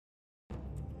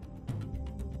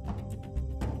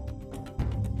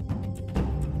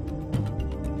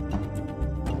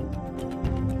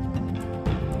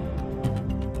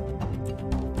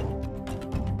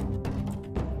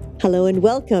Hello and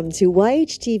welcome to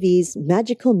YHTV's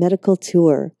Magical Medical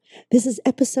Tour. This is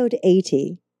episode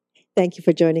 80. Thank you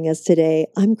for joining us today.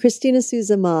 I'm Christina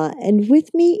Suzama, and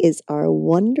with me is our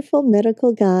wonderful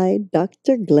medical guide,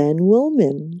 Dr. Glenn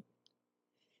Woolman.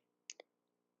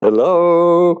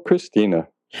 Hello, Christina.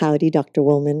 Howdy, Dr.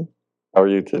 Woolman. How are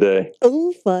you today?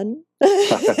 Oh, fun.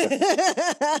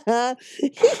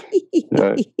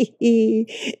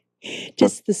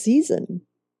 Just the season.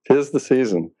 'Tis the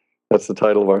season. That's the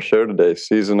title of our show today,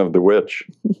 Season of the Witch.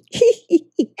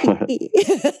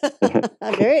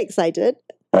 I'm very excited.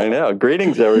 I know.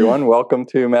 Greetings, everyone. Welcome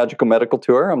to Magical Medical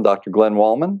Tour. I'm Dr. Glenn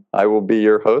Woolman. I will be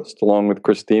your host along with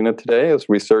Christina today as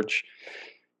we search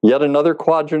yet another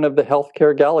quadrant of the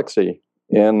healthcare galaxy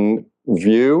in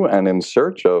view and in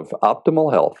search of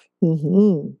optimal health.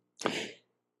 Mm-hmm.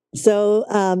 So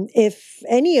if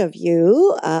any of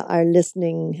you are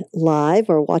listening live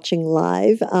or watching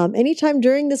live, anytime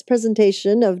during this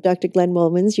presentation of Dr. Glenn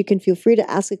Woolman's, you can feel free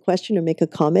to ask a question or make a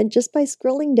comment just by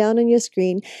scrolling down on your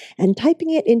screen and typing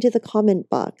it into the comment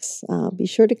box. Be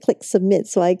sure to click submit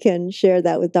so I can share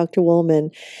that with Dr.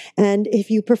 Woolman. And if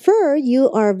you prefer, you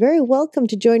are very welcome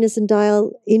to join us and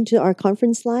dial into our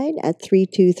conference line at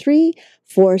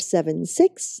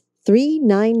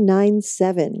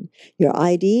 323-476-3997. Your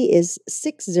ID is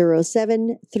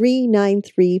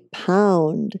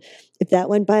 607393#. If that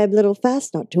went by a little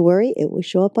fast, not to worry, it will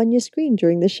show up on your screen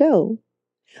during the show.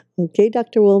 Okay,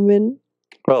 Dr. Woolman.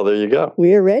 Well, there you go.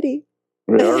 We are ready.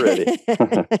 We are ready.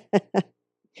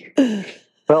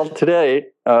 Well, today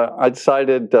I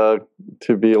decided to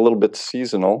be a little bit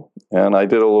seasonal, and I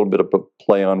did a little bit of a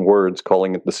play on words,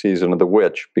 calling it the Season of the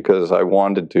Witch, because I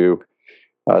wanted to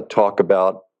talk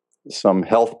about some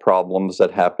health problems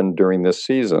that happened during this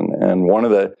season. And one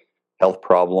of the health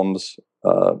problems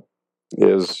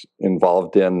is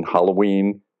involved in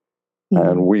Halloween. Mm-hmm.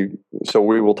 And we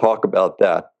will talk about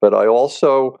that. But I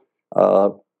also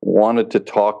wanted to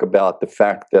talk about the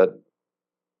fact that,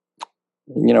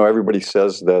 everybody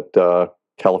says that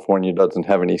California doesn't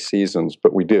have any seasons,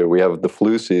 but we do. We have the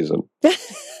flu season.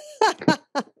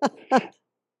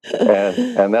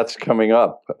 and that's coming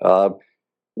up.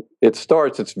 It's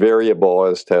variable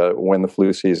as to when the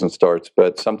flu season starts,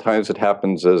 but sometimes it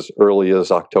happens as early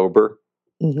as October,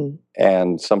 mm-hmm.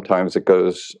 and sometimes it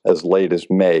goes as late as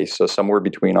May. So somewhere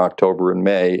between October and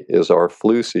May is our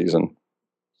flu season.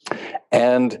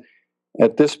 And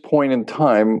at this point in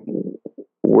time,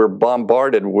 we're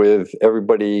bombarded with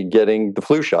everybody getting the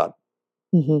flu shot.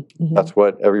 Mm-hmm. Mm-hmm. That's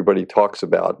what everybody talks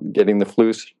about, getting the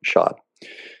flu shot.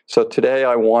 So today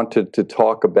I wanted to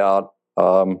talk about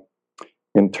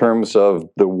in terms of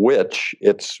the witch,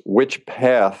 it's which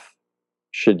path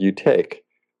should you take?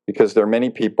 Because there are many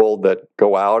people that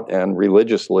go out and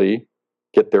religiously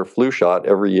get their flu shot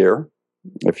every year,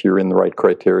 if you're in the right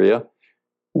criteria.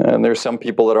 And there's some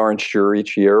people that aren't sure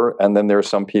each year, and then there are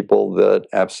some people that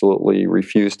absolutely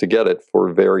refuse to get it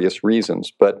for various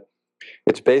reasons. But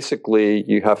it's basically,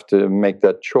 you have to make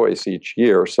that choice each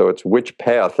year. So it's which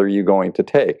path are you going to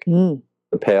take? Mm.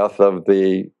 The path of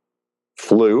the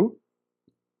flu,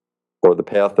 or the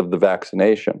path of the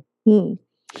vaccination. Hmm.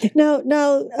 Now,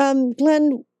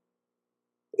 Glenn,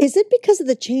 is it because of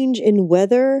the change in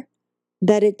weather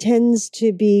that it tends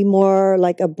to be more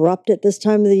like abrupt at this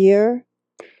time of the year?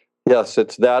 Yes,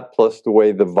 it's that plus the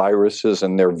way the viruses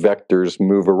and their vectors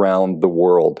move around the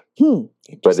world.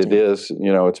 But it is,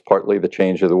 it's partly the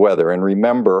change of the weather. And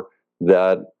remember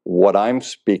that what I'm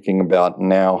speaking about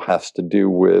now has to do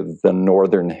with the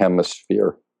Northern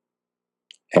Hemisphere.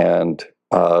 And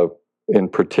in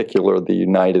particular, the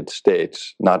United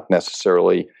States, not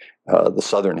necessarily the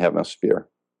Southern Hemisphere.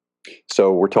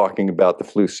 So we're talking about the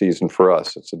flu season for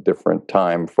us. It's a different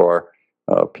time for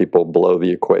people below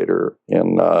the equator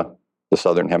in the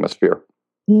Southern Hemisphere.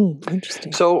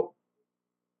 Interesting. So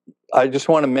I just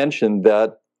want to mention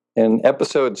that in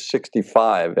episode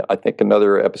 65, I think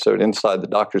another episode, Inside the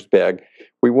Doctor's Bag,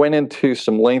 we went into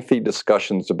some lengthy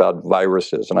discussions about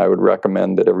viruses, and I would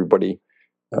recommend that everybody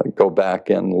go back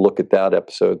and look at that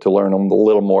episode to learn a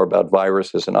little more about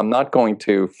viruses. And I'm not going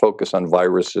to focus on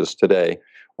viruses today,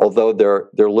 although they're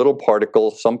little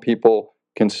particles. Some people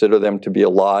consider them to be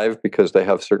alive because they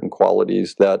have certain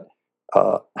qualities that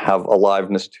have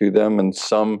aliveness to them, and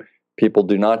some people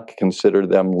do not consider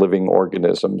them living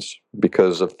organisms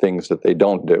because of things that they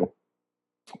don't do.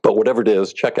 But whatever it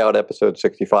is, check out episode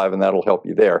 65, and that'll help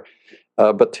you there.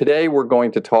 But today we're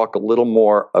going to talk a little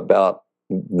more about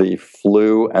the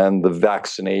flu and the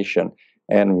vaccination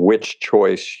and which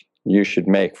choice you should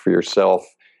make for yourself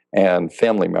and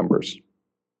family members.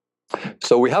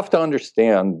 So we have to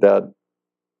understand that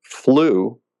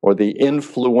flu or the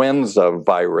influenza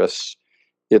virus,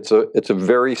 it's a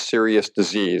very serious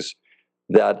disease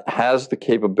that has the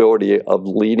capability of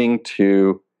leading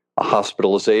to a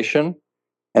hospitalization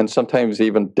and sometimes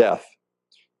even death.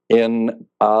 In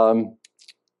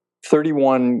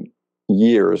 31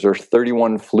 years or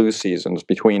 31 flu seasons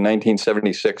between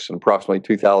 1976 and approximately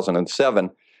 2007,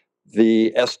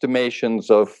 the estimations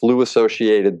of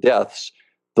flu-associated deaths,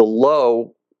 the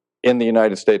low in the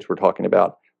United States we're talking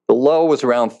about, the low was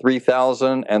around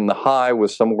 3,000 and the high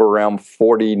was somewhere around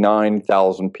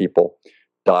 49,000 people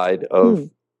died of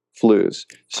flus.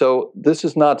 So this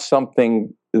is not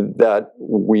something that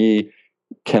we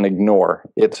can ignore.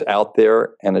 It's out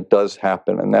there and it does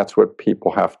happen, and that's what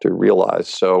people have to realize.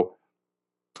 So,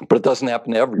 but it doesn't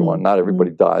happen to everyone. Not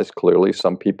everybody dies, clearly.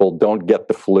 Some people don't get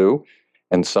the flu,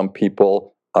 and some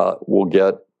people will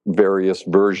get various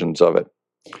versions of it.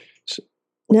 So,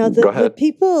 now, the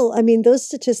people, I mean, those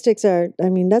statistics are, I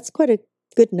mean, that's quite a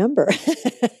good number.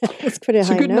 It's quite it's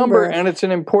a good number, and it's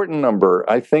an important number.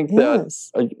 I think that,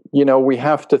 we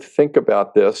have to think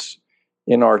about this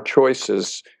in our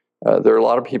choices. There are a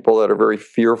lot of people that are very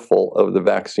fearful of the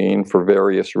vaccine for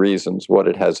various reasons, what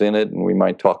it has in it, and we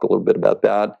might talk a little bit about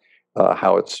that,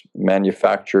 how it's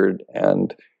manufactured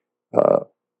and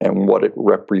what it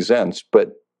represents.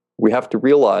 But we have to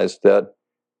realize that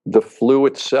the flu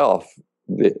itself,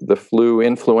 the flu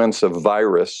influenza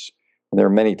virus, and there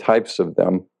are many types of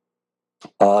them,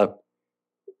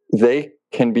 they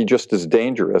can be just as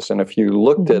dangerous. And if you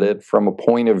looked at it from a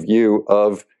point of view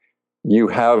of you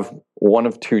have one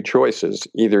of two choices: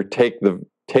 either take the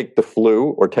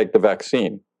flu or take the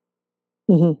vaccine.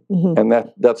 And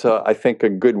that's I think a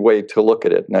good way to look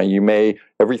at it. Now,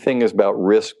 everything is about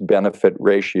risk-benefit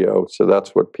ratio, so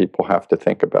that's what people have to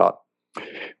think about.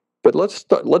 But let's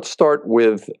start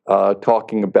with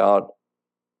talking about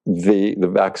the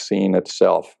vaccine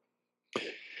itself.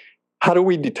 How do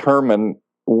we determine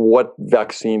what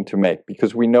vaccine to make?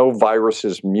 Because we know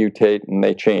viruses mutate and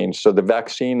they change. So the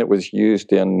vaccine that was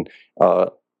used in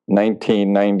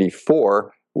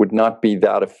 1994 would not be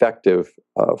that effective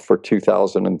for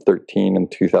 2013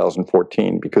 and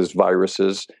 2014 because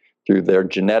viruses, through their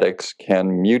genetics,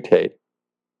 can mutate.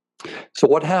 So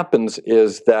what happens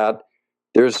is that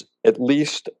there's at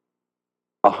least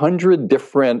 100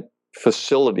 different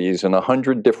facilities in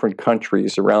 100 different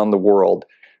countries around the world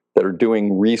that are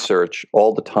doing research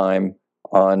all the time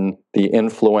on the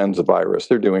influenza virus.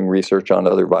 They're doing research on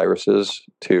other viruses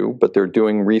too, but they're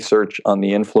doing research on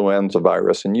the influenza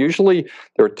virus. And usually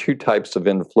there are two types of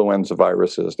influenza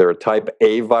viruses. There are type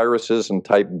A viruses and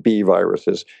type B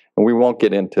viruses. And we won't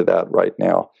get into that right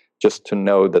now, just to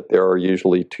know that there are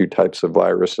usually two types of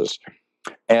viruses.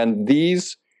 And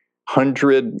these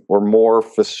 100 or more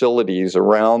facilities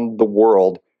around the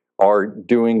world are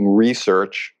doing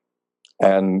research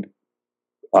and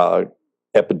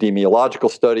epidemiological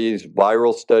studies,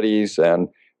 viral studies, and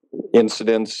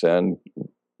incidents and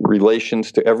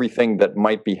relations to everything that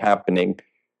might be happening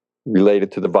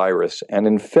related to the virus. And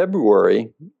in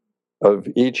February of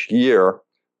each year,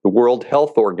 the World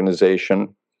Health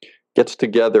Organization gets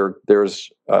together.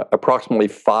 There's approximately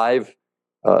 5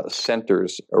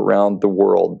 centers around the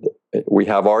world. We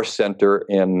have our center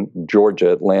in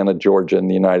Georgia, Atlanta, Georgia, in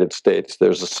the United States.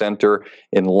 There's a center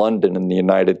in London in the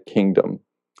United Kingdom,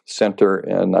 center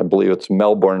in, I believe it's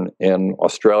Melbourne in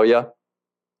Australia,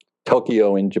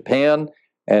 Tokyo in Japan,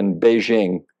 and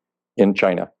Beijing in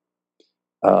China.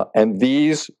 And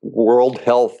these World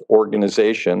Health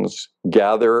Organizations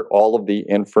gather all of the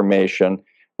information,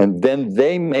 and then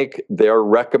they make their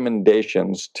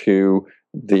recommendations to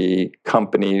the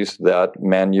companies that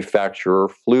manufacture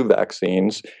flu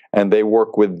vaccines, and they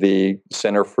work with the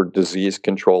Center for Disease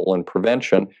Control and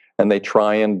Prevention, and they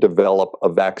try and develop a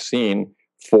vaccine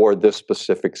for this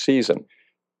specific season.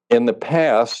 In the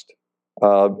past,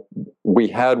 we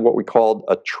had what we called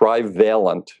a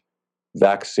trivalent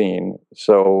vaccine.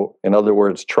 So, in other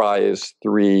words, tri is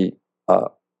 3.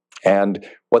 And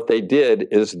what they did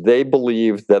is they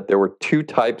believed that there were 2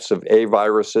 types of A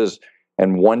viruses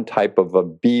and 1 type of a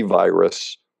B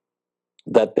virus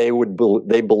that they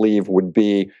believe would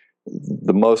be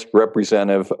the most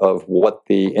representative of what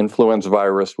the influenza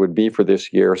virus would be for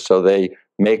this year. So they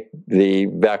make the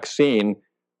vaccine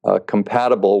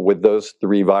compatible with those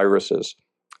 3 viruses.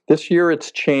 This year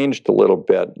it's changed a little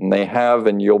bit, and they have,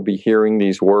 and you'll be hearing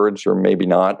these words or maybe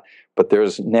not, but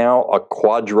there's now a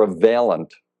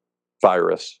quadrivalent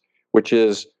virus, which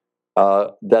is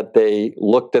that they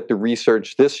looked at the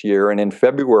research this year, and in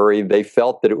February they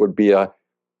felt that it would be a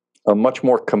much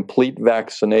more complete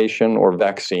vaccination or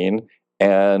vaccine,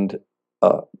 and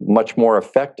much more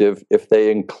effective if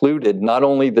they included not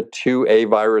only the 2 A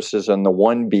viruses and the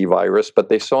 1 B virus, but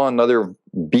they saw another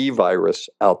B virus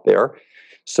out there.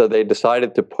 So they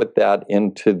decided to put that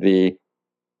into the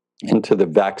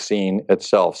vaccine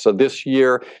itself. So this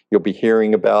year, you'll be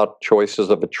hearing about choices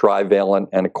of a trivalent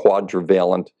and a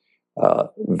quadrivalent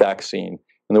vaccine.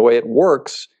 And the way it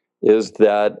works is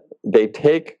that they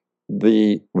take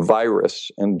the virus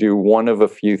and do one of a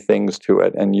few things to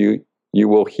it. And you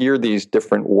will hear these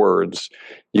different words.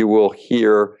 You will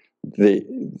hear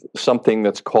something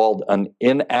that's called an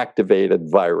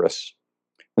inactivated virus.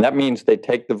 And that means they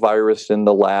take the virus in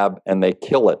the lab and they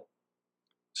kill it.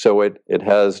 So it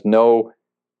has no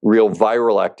real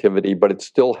viral activity, but it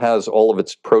still has all of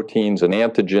its proteins and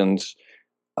antigens,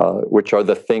 which are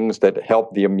the things that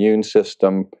help the immune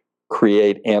system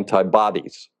create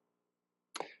antibodies.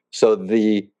 So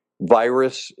the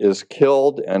virus is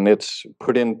killed and it's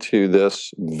put into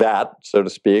this vat, so to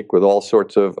speak, with all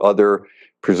sorts of other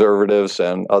preservatives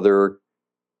and other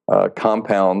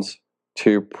compounds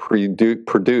to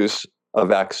produce a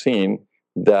vaccine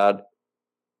that,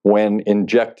 when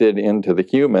injected into the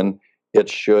human, it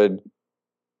should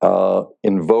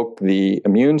invoke the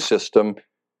immune system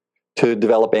to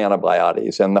develop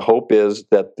antibodies. And the hope is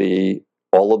that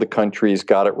all of the countries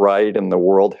got it right and the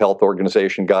World Health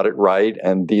Organization got it right.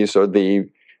 And these are the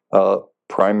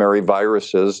primary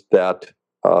viruses that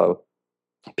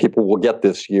people will get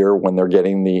this year when they're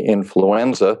getting the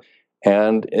influenza.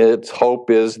 And its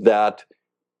hope is that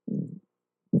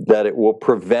it will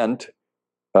prevent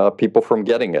people from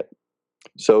getting it.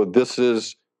 So this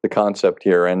is the concept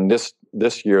here. And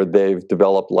this year they've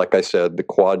developed, like I said, the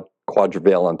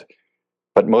quadrivalent,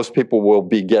 but most people will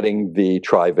be getting the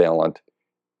trivalent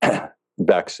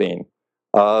vaccine.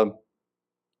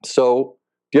 So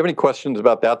do you have any questions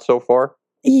about that so far?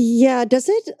 Yeah. Does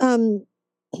it,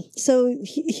 so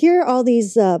here are all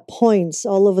these points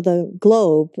all over the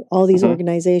globe, all these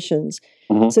organizations.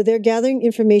 Mm-hmm. So they're gathering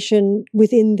information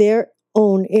within their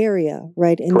own area,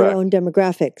 right, in Correct. their own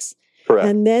demographics. Correct.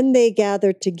 And then they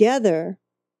gather together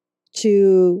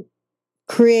to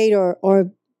create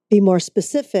or be more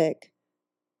specific.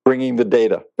 Bringing the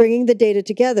data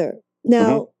together.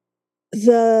 Now,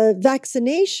 the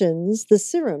vaccinations, the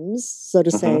serums, so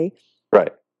to say,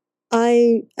 right.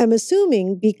 I am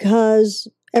assuming because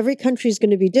every country is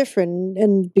going to be different,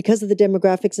 and because of the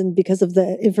demographics and because of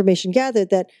the information gathered,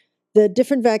 that the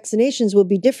different vaccinations will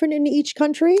be different in each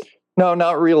country? No,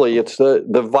 not really. It's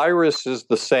the virus is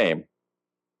the same.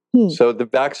 So the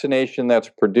vaccination that's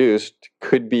produced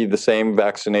could be the same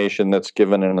vaccination that's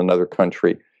given in another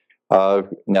country.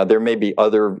 Now, there may be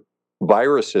other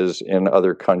viruses in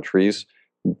other countries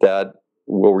that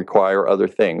will require other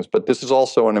things. But this is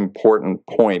also an important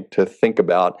point to think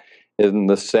about, in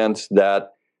the sense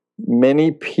that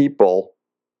many people,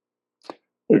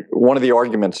 one of the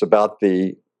arguments about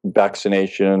the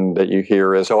vaccination that you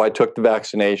hear is, I took the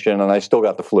vaccination and I still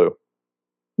got the flu.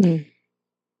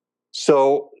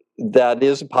 So that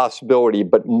is a possibility,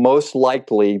 but most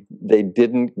likely they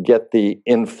didn't get the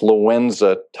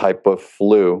influenza type of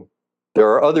flu. There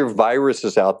are other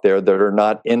viruses out there that are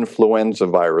not influenza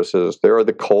viruses. There are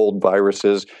the cold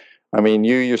viruses. I mean,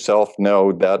 you yourself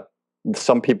know that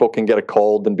some people can get a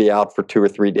cold and be out for 2 or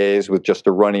 3 days with just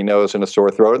a runny nose and a sore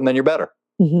throat, and then you're better.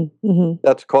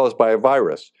 That's caused by a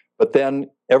virus. But then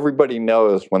everybody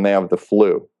knows when they have the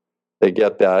flu, they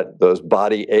get those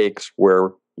body aches where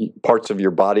parts of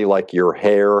your body, like your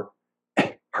hair,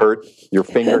 hurt, your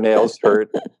fingernails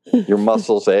hurt, your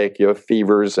muscles ache, you have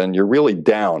fevers, and you're really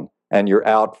down. And you're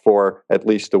out for at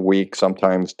least a week,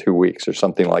 sometimes 2 weeks or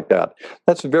something like that.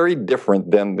 That's very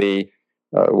different than the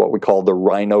what we call the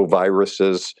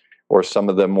rhinoviruses, or some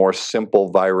of the more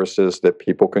simple viruses that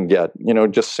people can get.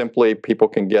 Just simply people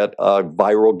can get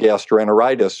viral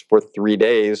gastroenteritis for 3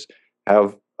 days,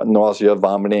 have nausea,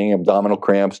 vomiting, abdominal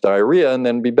cramps, diarrhea, and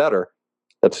then be better.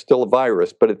 That's still a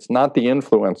virus, but it's not the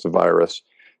influenza virus.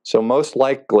 So most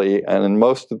likely, and in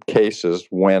most of the cases,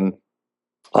 when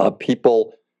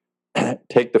people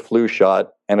take the flu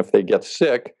shot, and if they get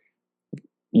sick,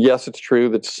 yes, it's true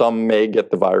that some may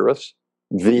get the virus,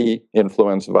 the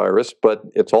influenza virus, but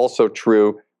it's also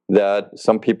true that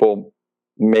some people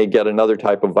may get another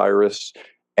type of virus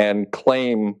and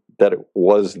claim that it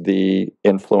was the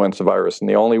influenza virus. And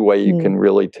the only way you can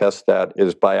really test that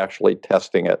is by actually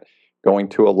testing it, going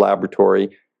to a laboratory,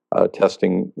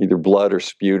 testing either blood or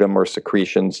sputum or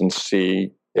secretions, and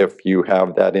see if you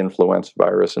have that influenza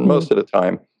virus. And most of the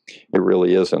time, it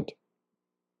really isn't.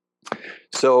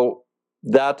 So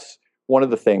that's one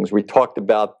of the things. We talked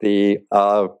about the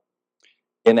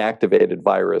inactivated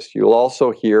virus. You'll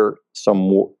also hear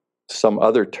some some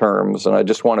other terms, and I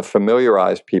just want to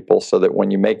familiarize people so that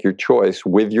when you make your choice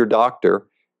with your doctor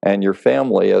and your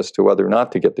family as to whether or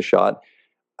not to get the shot,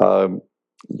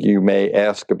 you may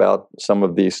ask about some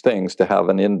of these things to have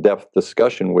an in-depth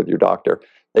discussion with your doctor.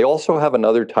 They also have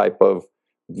another type of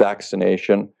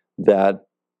vaccination that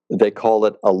they call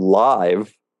it a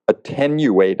live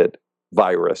attenuated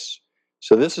virus.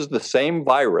 So this is the same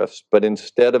virus, but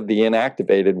instead of the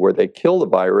inactivated where they kill the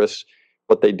virus,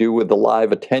 what they do with the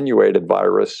live attenuated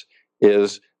virus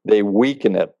is they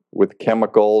weaken it with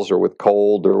chemicals or with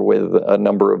cold or with a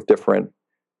number of different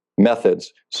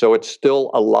methods. So it's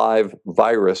still a live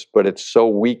virus, but it's so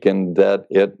weakened that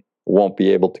it won't be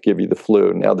able to give you the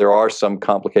flu. Now, there are some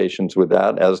complications with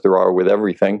that, as there are with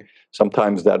everything.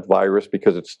 Sometimes that virus,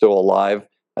 because it's still alive,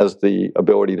 has the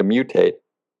ability to mutate.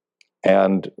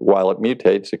 And while it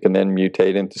mutates, it can then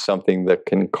mutate into something that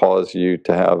can cause you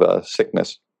to have a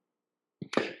sickness.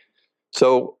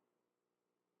 So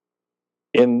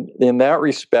in that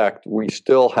respect, we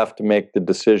still have to make the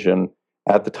decision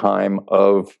at the time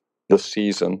of the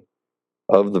season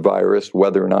of the virus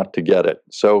whether or not to get it.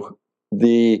 So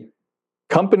the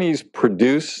companies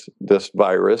produce this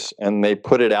virus and they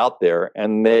put it out there,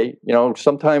 and they,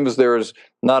 sometimes there's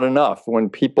not enough. When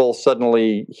people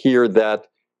suddenly hear that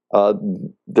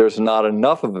there's not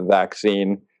enough of a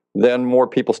vaccine, then more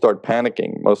people start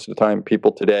panicking. Most of the time,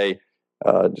 people today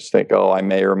just think, oh, I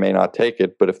may or may not take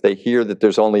it. But if they hear that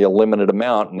there's only a limited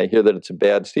amount and they hear that it's a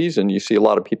bad season, you see a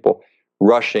lot of people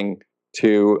rushing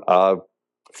to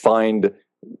find,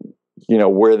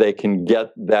 where they can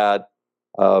get that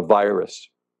virus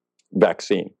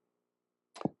vaccine.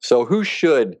 So who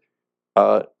should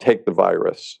take the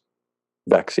virus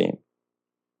vaccine?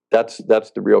 That's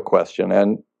the real question.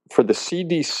 And for the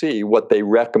CDC, what they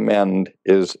recommend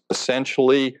is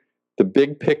essentially the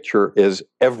big picture is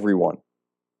everyone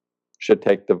should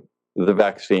take the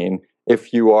vaccine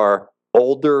if you are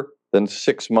older than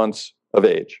 6 months of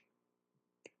age.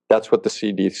 That's what the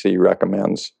CDC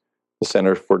recommends, the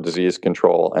Center for Disease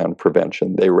Control and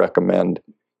Prevention. They recommend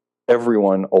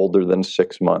everyone older than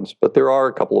 6 months, but there are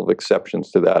a couple of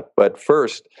exceptions to that. But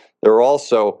first, there are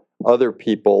also other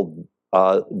people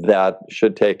that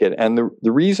should take it. And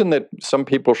the reason that some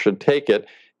people should take it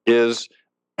is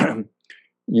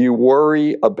you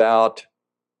worry about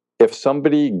if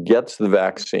somebody gets the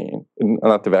vaccine,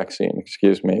 not the vaccine,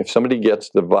 excuse me, if somebody gets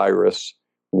the virus,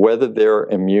 whether their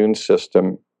immune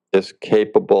system is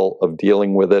capable of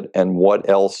dealing with it and what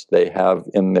else they have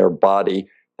in their body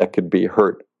that could be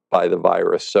hurt by the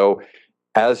virus. So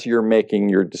as you're making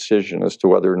your decision as to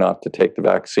whether or not to take the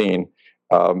vaccine,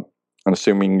 I'm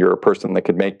assuming you're a person that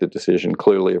could make the decision.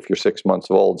 Clearly, if you're 6 months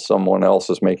old, someone else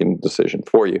is making the decision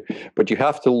for you. But you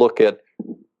have to look at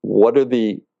what are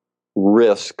the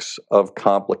risks of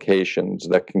complications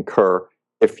that can occur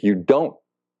if you don't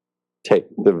take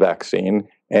the vaccine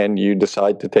and you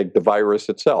decide to take the virus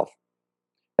itself.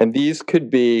 And these could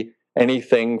be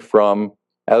anything from,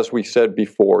 as we said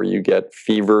before, you get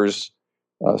fevers,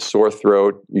 sore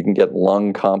throat, you can get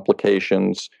lung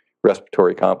complications,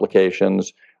 respiratory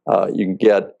complications, you can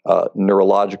get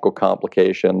neurological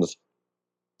complications,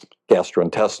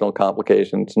 gastrointestinal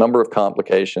complications, number of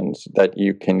complications that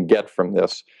you can get from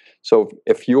this. So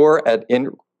if you're at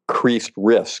increased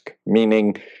risk,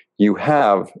 meaning you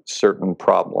have certain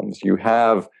problems, you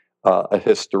have a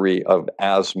history of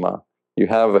asthma, you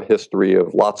have a history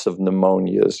of lots of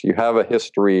pneumonias, you have a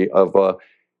history of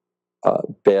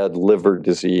bad liver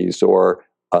disease or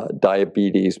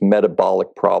diabetes,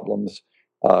 metabolic problems,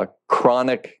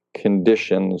 chronic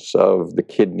conditions of the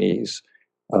kidneys,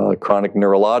 chronic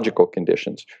neurological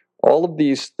conditions. All of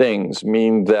these things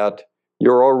mean that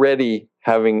you're already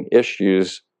having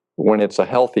issues when it's a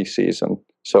healthy season.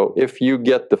 So if you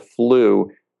get the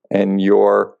flu and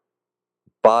your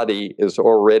body is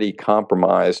already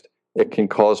compromised, it can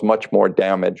cause much more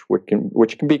damage,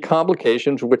 which can be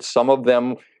complications, which some of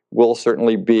them will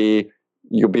certainly be,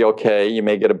 you'll be okay, you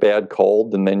may get a bad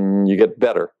cold and then you get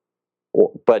better.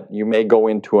 But you may go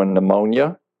into a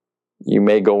pneumonia, you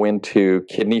may go into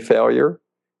kidney failure,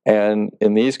 and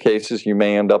in these cases, you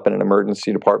may end up in an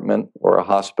emergency department or a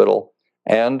hospital.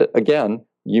 And again,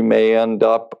 you may end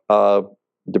up,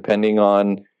 depending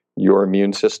on your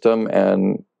immune system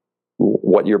and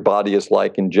what your body is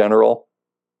like in general,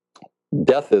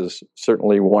 death is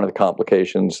certainly one of the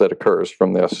complications that occurs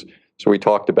from this. So we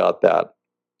talked about that.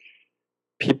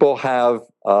 People have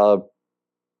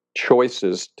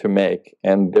choices to make,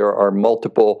 and there are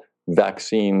multiple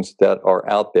vaccines that are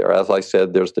out there. As I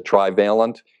said, there's the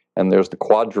trivalent and there's the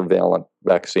quadrivalent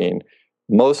vaccine.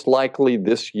 Most likely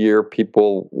this year,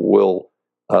 people will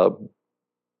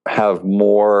have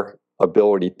more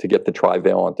ability to get the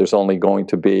trivalent. There's only going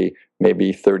to be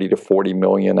maybe 30 to 40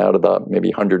 million out of the maybe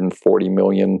 140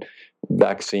 million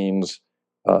vaccines.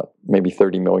 Maybe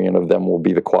 30 million of them will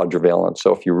be the quadrivalent.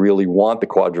 So if you really want the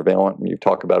quadrivalent and you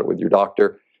talk about it with your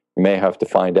doctor, you may have to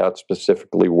find out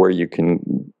specifically where you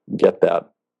can get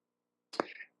that.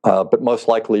 But most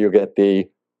likely you'll get the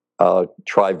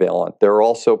trivalent. There are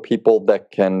also people that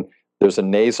there's a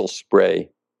nasal spray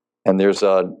and there's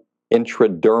an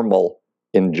intradermal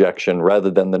injection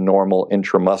rather than the normal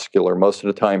intramuscular. Most of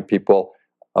the time people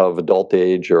of adult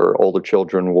age or older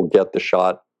children will get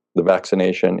the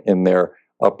vaccination in their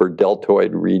upper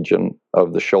deltoid region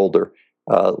of the shoulder.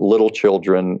 Little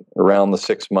children around the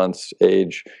 6 months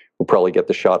age will probably get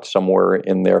the shot somewhere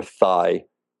in their thigh,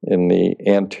 in the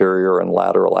anterior and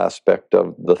lateral aspect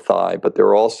of the thigh. But there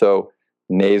are also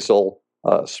nasal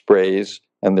sprays,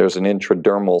 and there's an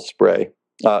intradermal spray,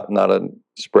 not a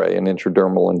spray, an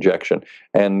intradermal injection.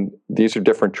 And these are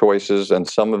different choices, and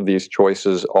some of these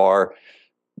choices are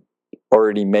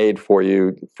already made for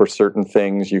you for certain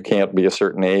things. You can't be a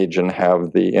certain age and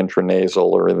have the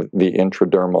intranasal or the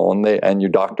intradermal, and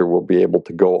your doctor will be able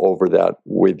to go over that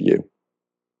with you.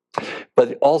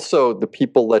 But also the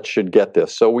people that should get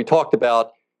this. So we talked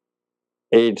about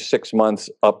age 6 months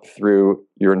up through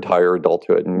your entire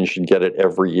adulthood, and you should get it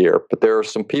every year. But there are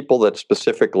some people that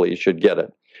specifically should get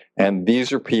it. And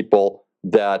these are people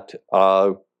that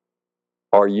are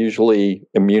usually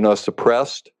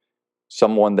immunosuppressed,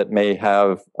 someone that may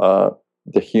have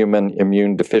the human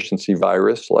immune deficiency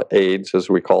virus, like AIDS as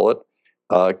we call it,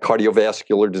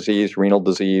 cardiovascular disease, renal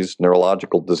disease,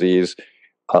 neurological disease,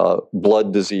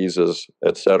 blood diseases,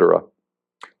 etc.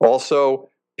 Also,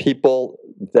 people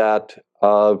that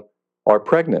are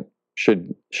pregnant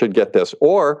should get this,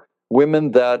 or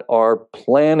women that are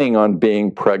planning on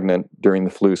being pregnant during the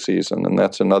flu season, and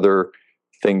that's another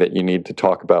thing that you need to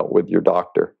talk about with your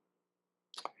doctor.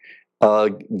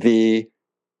 The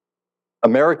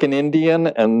American Indian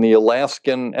and the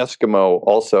Alaskan Eskimo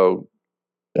also,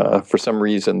 for some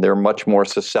reason, they're much more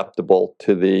susceptible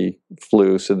to the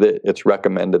flu, so that it's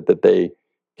recommended that they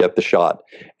get the shot.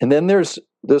 And then there's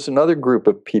another group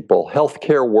of people,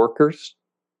 healthcare workers,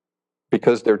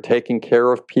 because they're taking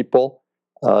care of people.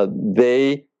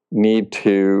 They need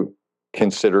to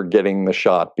consider getting the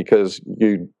shot because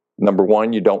number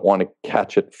one, you don't want to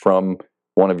catch it from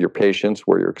one of your patients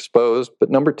where you're exposed. But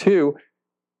number two,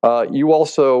 you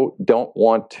also don't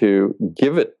want to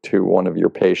give it to one of your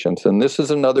patients. And this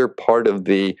is another part of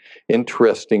the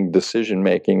interesting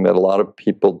decision-making that a lot of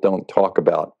people don't talk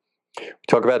about. We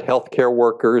talk about healthcare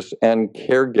workers and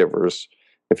caregivers.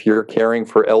 If you're caring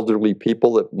for elderly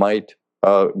people that might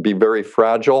be very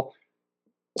fragile,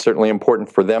 certainly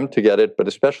important for them to get it, but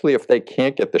especially if they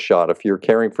can't get the shot. If you're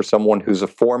caring for someone who's a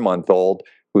 4-month-old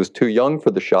who's too young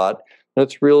for the shot,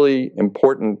 it's really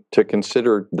important to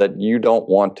consider that you don't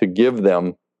want to give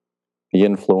them the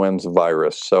influenza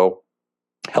virus. So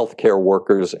healthcare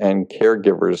workers and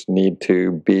caregivers need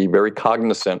to be very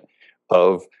cognizant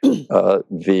of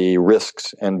the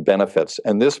risks and benefits.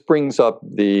 And this brings up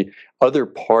the other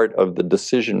part of the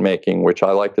decision-making, which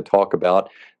I like to talk about.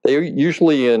 They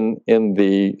usually in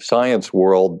the science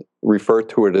world refer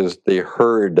to it as the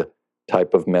herd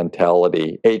type of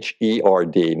mentality,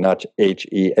 H-E-R-D, not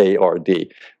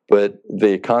H-E-A-R-D. But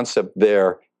the concept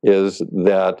there is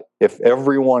that if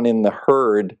everyone in the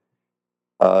herd,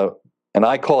 and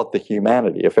I call it the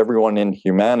humanity, if everyone in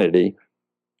humanity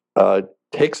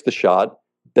takes the shot,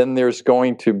 then there's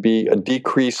going to be a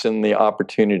decrease in the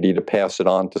opportunity to pass it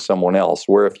on to someone else.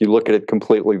 Where if you look at it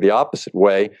completely the opposite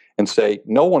way and say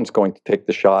no one's going to take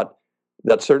the shot,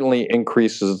 that certainly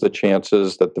increases the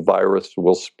chances that the virus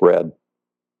will spread.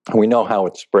 We know how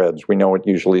it spreads. We know it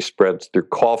usually spreads through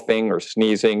coughing or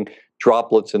sneezing,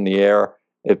 droplets in the air.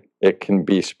 It can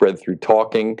be spread through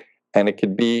talking, and it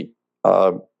could be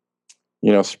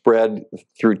spread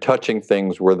through touching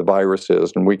things where the virus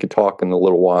is. And we could talk in a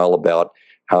little while about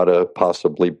how to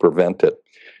possibly prevent it.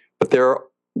 But do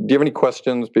you have any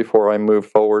questions before I move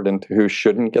forward into who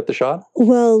shouldn't get the shot?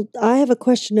 Well, I have a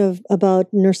question about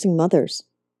nursing mothers,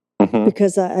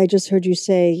 because I just heard you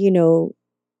say,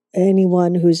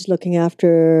 anyone who's looking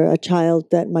after a child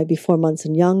that might be 4 months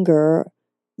and younger,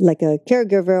 like a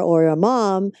caregiver or a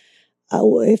mom,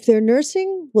 if they're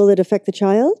nursing, will it affect the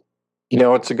child?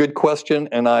 It's a good question,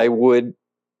 and I would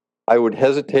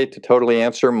hesitate to totally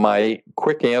answer. My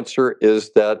quick answer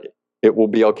is that it will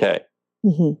be okay.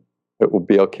 Mm-hmm. It will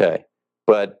be okay.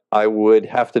 But I would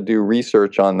have to do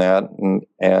research on that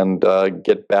and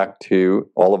get back to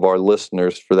all of our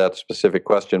listeners for that specific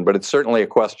question. But it's certainly a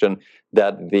question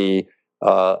that the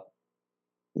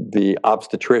the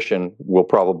obstetrician will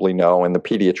probably know, and the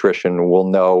pediatrician will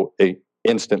know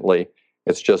instantly.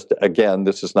 It's just, again,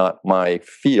 this is not my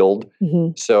field,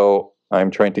 so I'm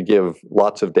trying to give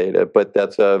lots of data, but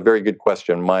that's a very good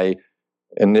question. My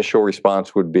initial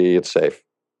response would be it's safe.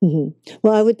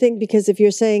 Well, I would think, because if you're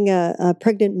saying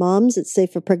pregnant moms, it's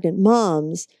safe for pregnant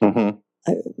moms.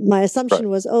 My assumption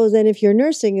was, then if you're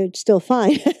nursing, it's still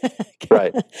fine.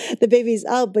 Right. The baby's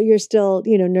out, but you're still,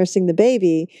 nursing the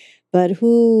baby. But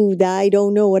I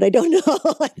don't know what I don't know.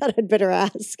 I thought I'd better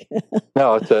ask.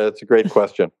 No, it's a great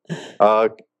question.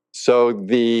 So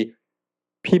the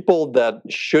people that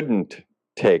shouldn't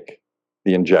take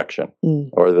the injection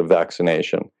or the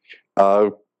vaccination,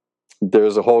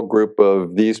 there's a whole group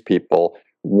of these people.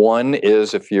 One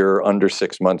is, if you're under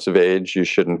 6 months of age, you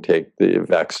shouldn't take the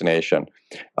vaccination.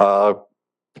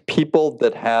 People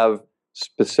that have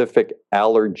specific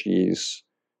allergies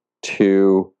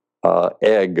to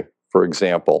egg, for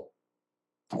example,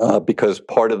 because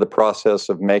part of the process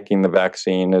of making the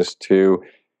vaccine is to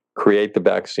create the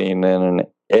vaccine in an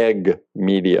egg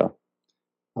media.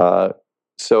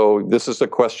 So this is a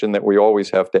question that we always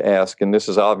have to ask, and this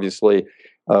is obviously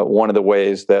one of the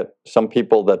ways that some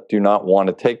people that do not want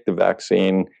to take the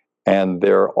vaccine, and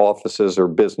their offices or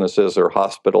businesses or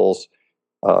hospitals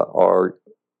are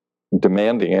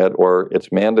demanding it, or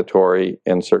it's mandatory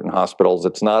in certain hospitals.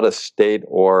 It's not a state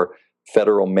or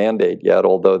federal mandate yet,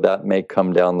 although that may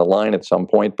come down the line at some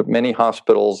point. But many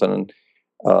hospitals and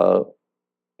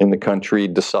in the country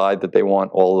decide that they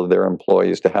want all of their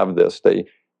employees to have this. They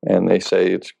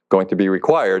say it's going to be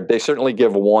required. They certainly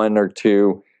give one or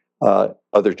two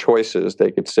other choices.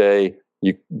 They could say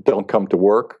you don't come to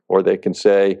work, or they can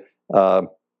say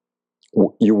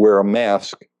you wear a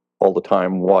mask all the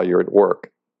time while you're at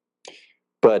work.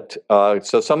 But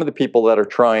so some of the people that are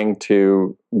trying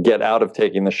to get out of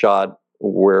taking the shot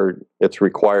where it's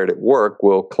required at work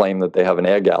will claim that they have an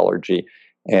egg allergy.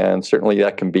 And certainly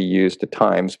that can be used at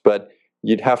times. But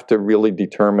you'd have to really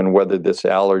determine whether this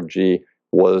allergy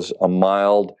was a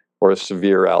mild or a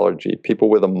severe allergy.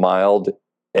 People with a mild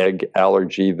egg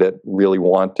allergy that really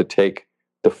want to take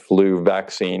the flu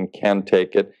vaccine can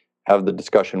take it. Have the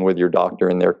discussion with your doctor,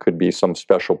 and there could be some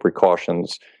special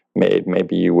precautions made.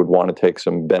 Maybe you would want to take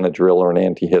some Benadryl or an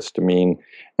antihistamine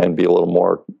and be a little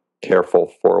more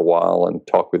careful for a while and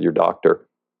talk with your doctor.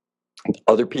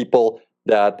 Other people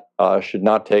that should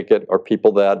not take it are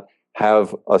people that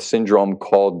have a syndrome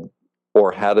called,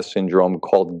 or had a syndrome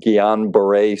called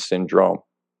Guillain-Barré syndrome.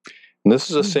 And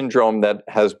this is a syndrome that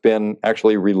has been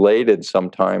actually related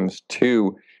sometimes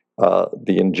to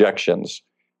the injections.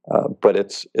 But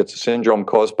it's a syndrome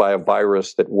caused by a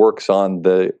virus that works on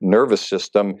the nervous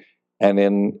system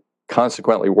and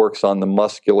consequently works on the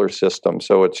muscular system.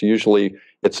 So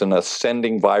it's an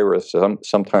ascending virus.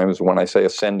 Sometimes when I say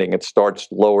ascending, it starts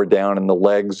lower down in the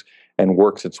legs and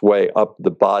works its way up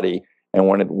the body. And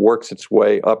when it works its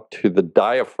way up to the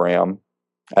diaphragm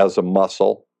as a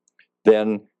muscle,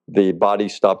 then the body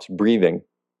stops breathing,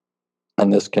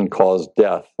 and this can cause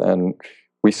death. And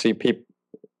we see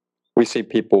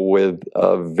people with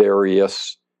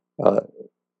various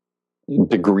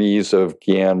degrees of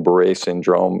Guillain-Barré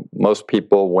syndrome. Most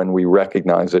people, when we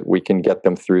recognize it, we can get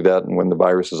them through that, and when the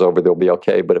virus is over, they'll be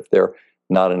okay. But if they're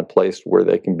not in a place where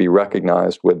they can be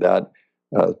recognized with that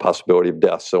possibility of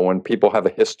death. So when people have a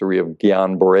history of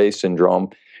Guillain-Barré syndrome,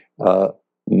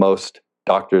 most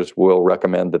doctors will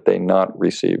recommend that they not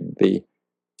receive the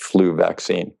flu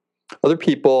vaccine. Other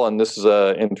people, and this is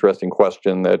an interesting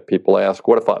question that people ask,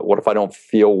 what if I don't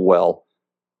feel well,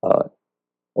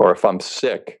 or if I'm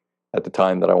sick at the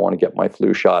time that I want to get my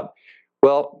flu shot?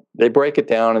 Well, they break it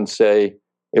down and say,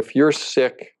 if you're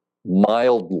sick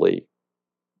mildly,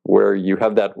 where you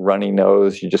have that runny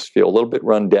nose, you just feel a little bit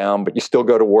run down, but you still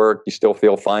go to work, you still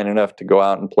feel fine enough to go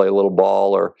out and play a little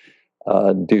ball or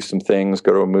do some things,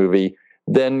 go to a movie,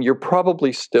 then you're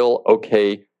probably still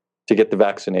okay to get the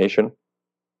vaccination.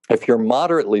 If you're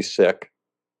moderately sick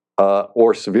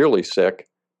or severely sick,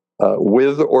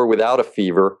 with or without a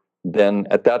fever, then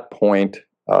at that point,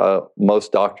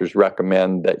 most doctors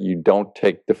recommend that you don't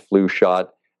take the flu shot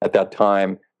at that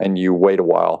time, and you wait a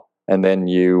while, and then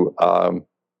you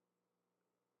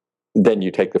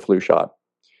take the flu shot.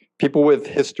 People with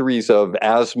histories of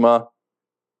asthma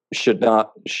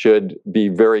should be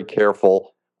very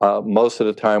careful. Most of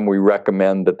the time, we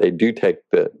recommend that they do take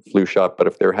the flu shot, but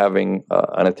if they're having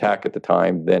an attack at the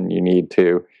time, then you need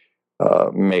to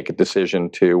make a decision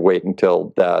to wait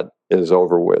until that is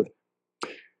over with.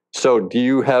 So do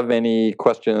you have any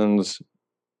questions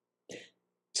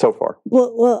so far?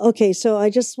 Well, okay. So I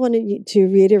just wanted to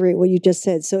reiterate what you just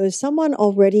said. So if someone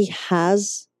already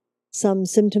has some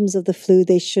symptoms of the flu,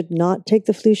 they should not take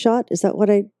the flu shot? Is that what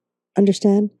I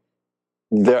understand?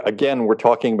 There, again, we're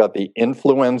talking about the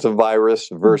influenza virus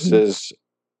versus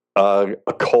a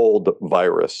cold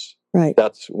virus. Right.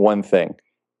 That's one thing.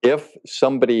 If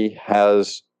somebody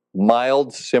has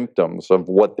mild symptoms of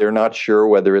what they're not sure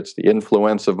whether it's the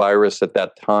influenza virus at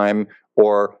that time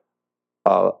or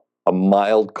a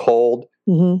mild cold,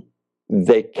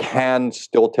 they can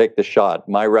still take the shot.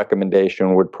 My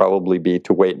recommendation would probably be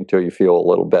to wait until you feel a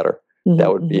little better.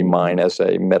 That would be mine as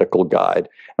a medical guide.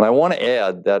 And I want to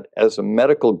add that as a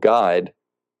medical guide,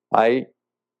 I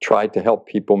try to help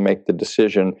people make the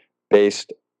decision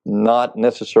based not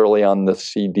necessarily on the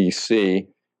CDC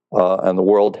and the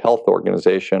World Health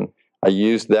Organization. I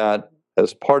use that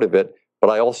as part of it, but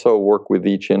I also work with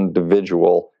each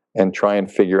individual and try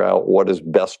and figure out what is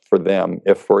best for them.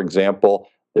 If, for example,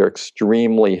 they're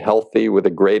extremely healthy with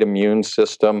a great immune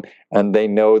system and they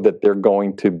know that they're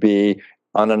going to be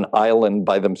on an island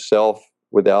by themselves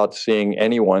without seeing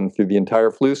anyone through the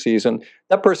entire flu season,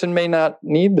 that person may not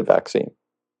need the vaccine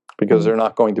because they're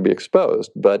not going to be exposed.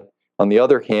 But on the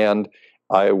other hand,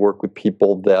 I work with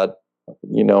people that,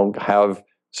 have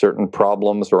certain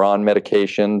problems or on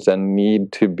medications and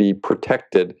need to be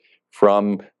protected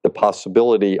from the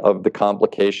possibility of the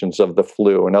complications of the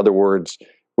flu. In other words,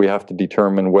 we have to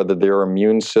determine whether their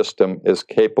immune system is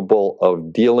capable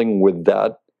of dealing with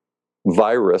that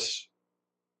virus.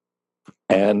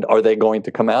 And are they going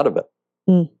to come out of it?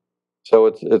 So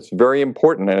it's very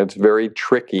important, and it's very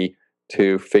tricky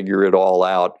to figure it all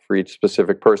out for each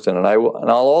specific person. And I'll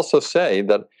also say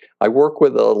that I work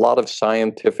with a lot of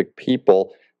scientific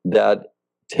people that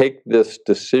take this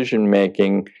decision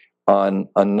making on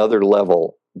another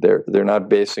level. They're not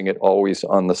basing it always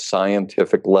on the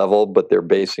scientific level, but they're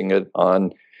basing it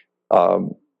on the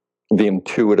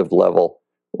intuitive level,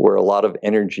 where a lot of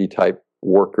energy type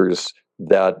workers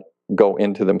that go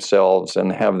into themselves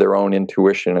and have their own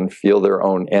intuition and feel their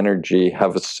own energy,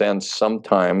 have a sense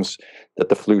sometimes that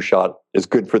the flu shot is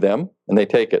good for them, and they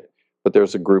take it. But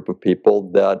there's a group of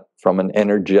people that, from an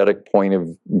energetic point of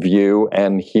view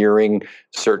and hearing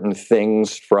certain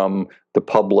things from the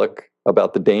public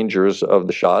about the dangers of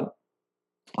the shot,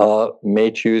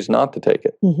 may choose not to take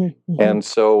it. And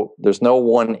so there's no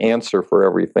one answer for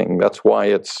everything. That's why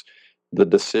it's the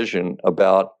decision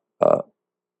about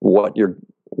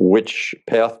which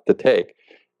path to take.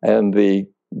 And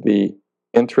the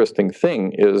interesting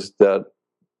thing is that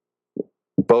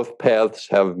both paths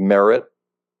have merit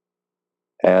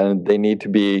and they need to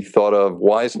be thought of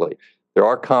wisely. There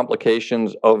are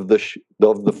complications of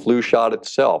the flu shot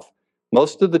itself.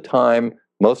 Most of the time,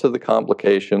 most of the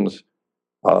complications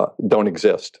don't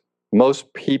exist.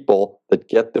 Most people that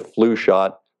get the flu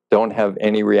shot don't have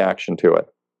any reaction to it.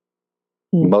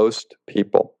 Most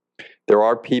people. There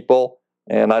are people,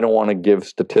 and I don't want to give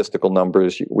statistical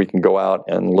numbers. We can go out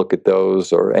and look at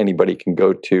those, or anybody can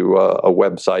go to a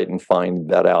website and find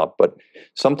that out. But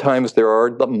sometimes there are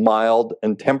the mild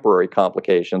and temporary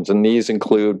complications, and these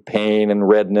include pain and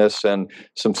redness and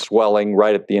some swelling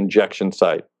right at the injection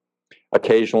site.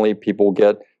 Occasionally, people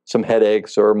get some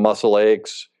headaches or muscle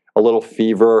aches, a little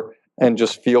fever, and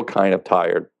just feel kind of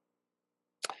tired.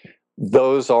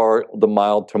 Those are the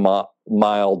mild to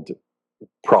mild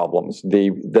problems.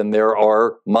 Then there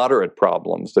are moderate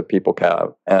problems that people have,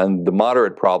 and the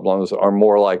moderate problems are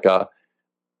more like a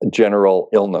general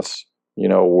illness,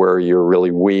 where you're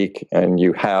really weak and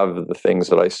you have the things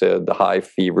that I said, the high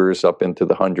fevers up into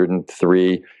the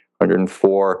 103,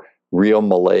 104, real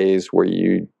malaise where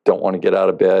you don't want to get out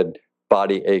of bed,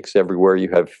 body aches everywhere, you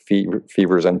have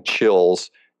fevers and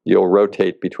chills. You'll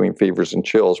rotate between fevers and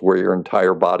chills where your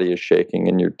entire body is shaking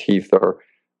and your teeth are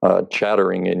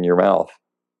chattering in your mouth.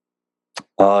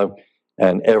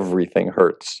 And everything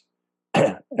hurts.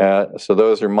 So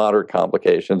those are moderate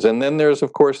complications. And then there's,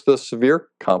 of course, the severe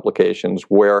complications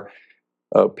where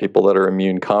people that are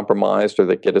immune compromised or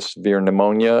that get a severe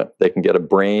pneumonia, they can get a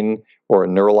brain or a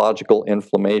neurological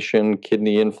inflammation,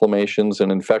 kidney inflammations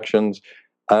and infections,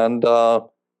 and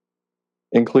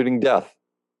including death.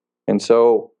 And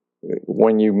so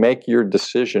when you make your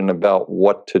decision about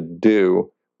what to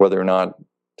do, whether or not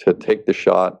to take the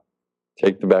shot,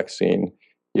 take the vaccine,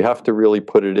 you have to really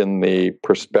put it in the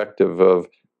perspective of,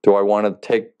 do I want to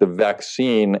take the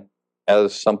vaccine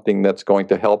as something that's going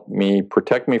to help me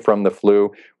protect me from the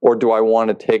flu, or do I want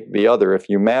to take the other? If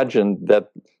you imagine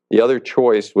that the other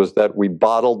choice was that we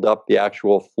bottled up the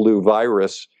actual flu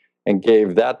virus and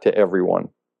gave that to everyone,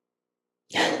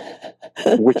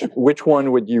 which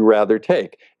one would you rather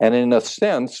take? And in a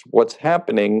sense, what's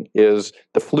happening is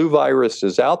the flu virus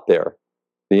is out there.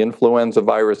 The influenza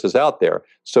virus is out there.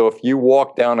 So if you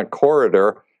walk down a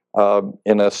corridor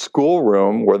in a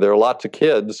schoolroom where there are lots of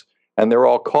kids and they're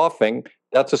all coughing,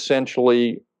 that's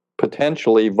essentially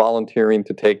potentially volunteering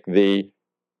to take the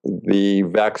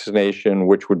vaccination,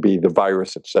 which would be the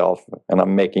virus itself. And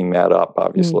I'm making that up,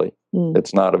 obviously.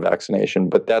 It's not a vaccination,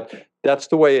 but that's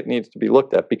the way it needs to be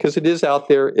looked at, because it is out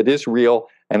there, it is real,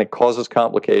 and it causes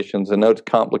complications. And those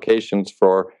complications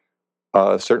for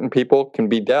certain people can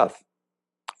be death.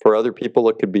 For other people,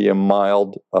 it could be a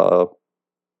mild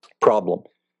problem.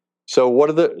 So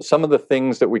what are some of the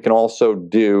things that we can also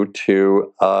do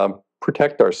to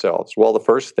protect ourselves? Well, the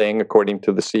first thing, according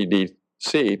to the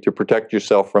CDC, to protect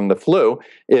yourself from the flu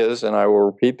is, and I will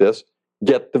repeat this,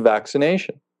 get the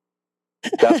vaccination.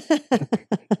 That's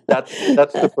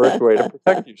the first way to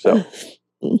protect yourself.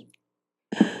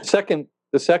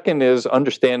 The second is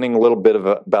understanding a little bit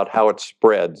about how it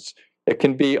spreads. It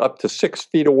can be up to 6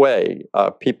 feet away.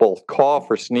 People cough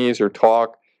or sneeze or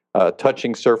talk,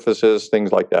 touching surfaces,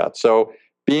 things like that. So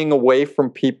being away from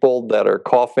people that are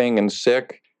coughing and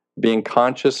sick, being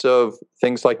conscious of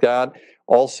things like that.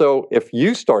 Also, if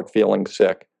you start feeling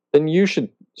sick, then you should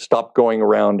stop going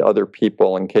around other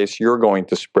people in case you're going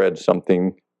to spread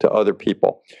something to other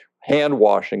people. Hand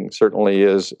washing certainly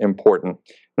is important.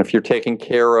 And if you're taking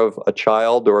care of a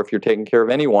child, or if you're taking care of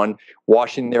anyone,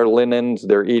 washing their linens,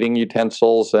 their eating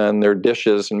utensils, and their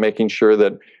dishes, and making sure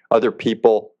that other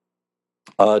people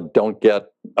don't get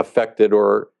affected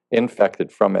or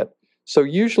infected from it. So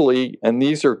usually, and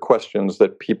these are questions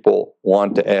that people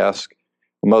want to ask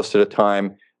most of the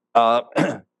time,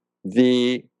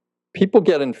 the people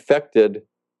get infected.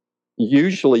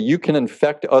 Usually you can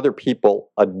infect other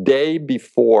people a day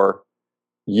before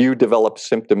you develop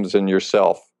symptoms in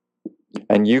yourself.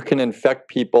 And you can infect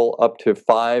people up to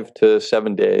 5 to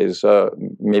 7 days,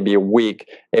 maybe a week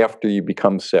after you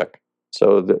become sick.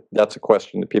 So that's a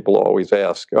question that people always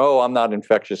ask. Oh, I'm not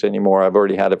infectious anymore. I've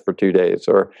already had it for 2 days,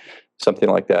 or something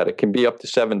like that. It can be up to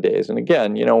 7 days. And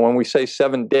again, when we say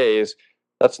 7 days,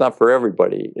 that's not for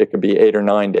everybody. It could be 8 or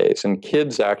 9 days. And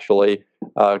kids actually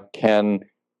can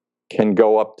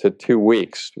go up to 2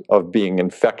 weeks of being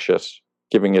infectious,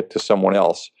 giving it to someone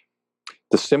else.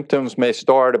 The symptoms may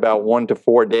start about 1 to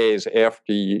 4 days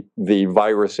after the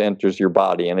virus enters your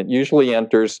body. And it usually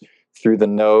enters through the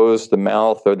nose, the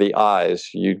mouth, or the eyes.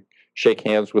 You shake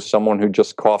hands with someone who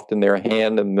just coughed in their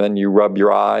hand, and then you rub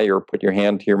your eye or put your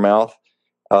hand to your mouth.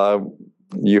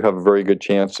 You have a very good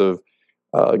chance of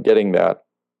getting that.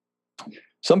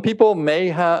 Some people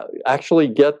may actually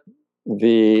get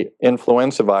the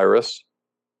influenza virus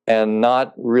and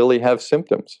not really have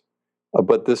symptoms.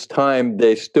 But this time,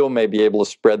 they still may be able to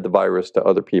spread the virus to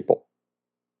other people.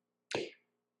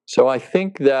 So I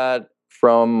think that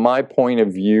from my point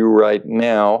of view right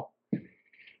now,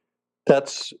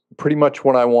 that's pretty much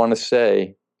what I want to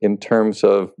say in terms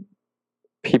of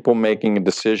people making a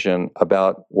decision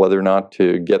about whether or not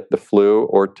to get the flu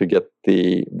or to get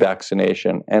the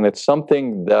vaccination. And it's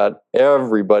something that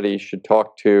everybody should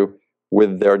talk to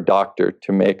with their doctor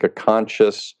to make a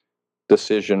conscious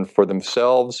decision for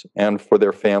themselves and for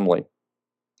their family.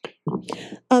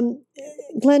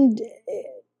 Glenn,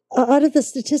 out of the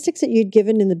statistics that you'd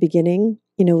given in the beginning,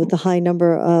 with the high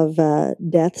number of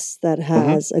deaths that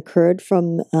has occurred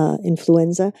from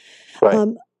influenza, right.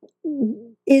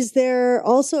 Is there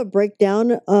also a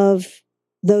breakdown of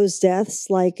those deaths?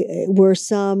 Like, were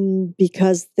some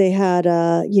because they had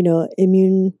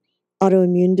autoimmune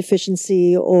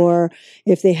deficiency, or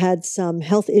if they had some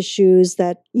health issues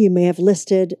that you may have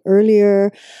listed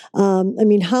earlier?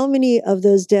 How many of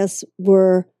those deaths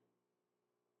were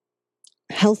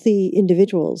healthy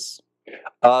individuals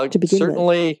to begin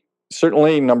with?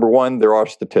 Certainly, number one, there are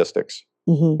statistics.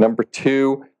 Number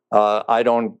two, I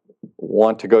don't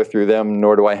want to go through them,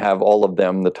 nor do I have all of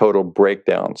them, the total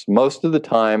breakdowns. Most of the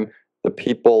time, the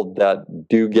people that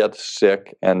do get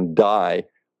sick and die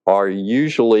are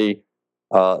usually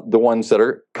the ones that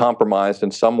are compromised in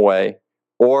some way,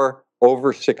 or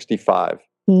over 65.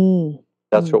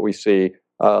 That's what we see.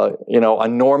 A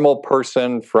normal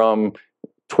person from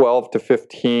 12 to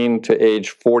 15 to age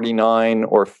 49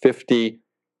 or 50,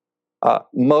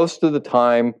 most of the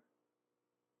time,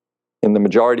 in the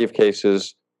majority of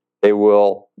cases, they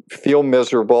will feel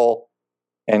miserable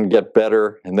and get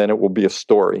better, and then it will be a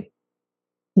story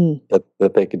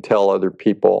that they could tell other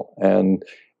people. And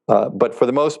but for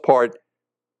the most part,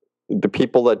 the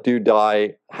people that do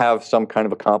die have some kind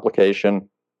of a complication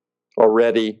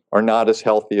already, are not as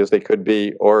healthy as they could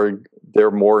be, or they're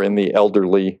more in the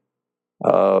elderly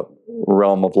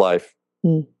realm of life.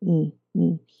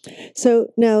 So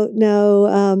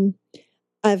now,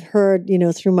 I've heard,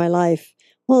 through my life,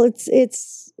 Well,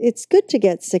 it's good to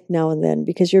get sick now and then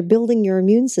because you're building your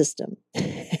immune system.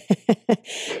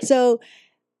 So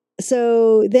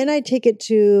then I take it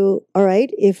to, all right,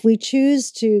 if we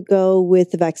choose to go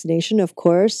with the vaccination, of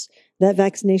course, that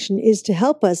vaccination is to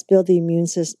help us build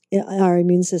our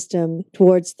immune system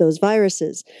towards those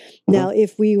viruses. Mm-hmm. Now,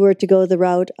 if we were to go the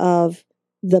route of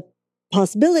the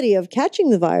possibility of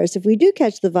catching the virus, if we do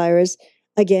catch the virus,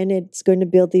 again, it's going to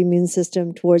build the immune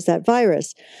system towards that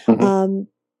virus. Mm-hmm.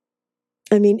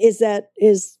 I mean, is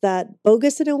that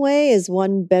bogus in a way? Is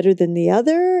one better than the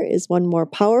other? Is one more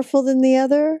powerful than the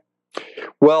other?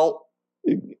 Well,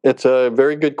 it's a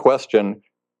very good question.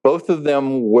 Both of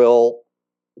them will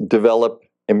develop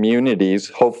immunities,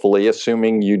 hopefully,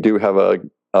 assuming you do have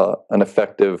an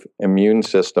effective immune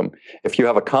system. If you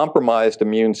have a compromised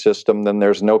immune system, then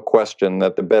there's no question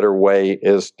that the better way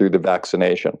is through the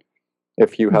vaccination.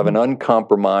 If you have an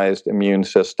uncompromised immune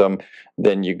system,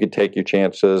 then you could take your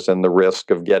chances and the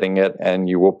risk of getting it, and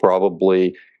you will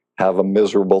probably have a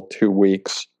miserable 2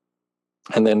 weeks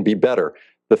and then be better.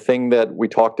 The thing that we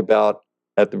talked about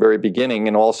at the very beginning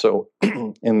and also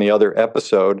in the other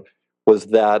episode was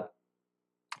that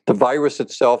the virus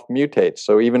itself mutates.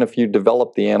 So even if you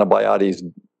develop the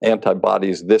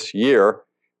antibodies this year,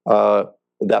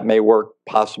 that may work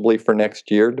possibly for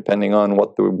next year, depending on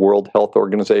what the World Health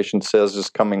Organization says is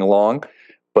coming along.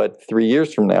 But 3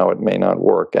 years from now, it may not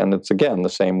work. And it's, again, the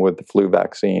same with the flu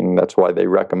vaccine. That's why they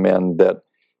recommend that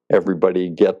everybody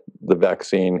get the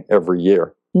vaccine every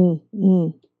year.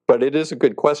 Mm-hmm. But it is a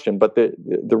good question. But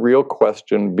the real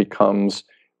question becomes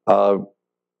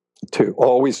to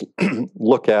always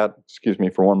look at, excuse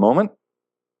me for one moment,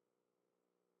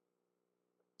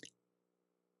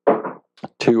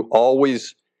 to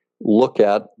always look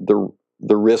at the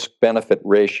risk-benefit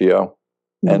ratio.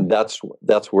 Mm-hmm. And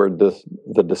that's where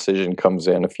the decision comes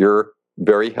in. If you're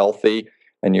very healthy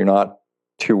and you're not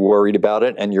too worried about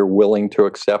it and you're willing to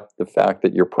accept the fact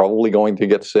that you're probably going to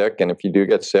get sick, and if you do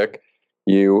get sick,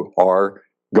 you are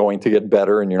going to get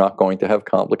better and you're not going to have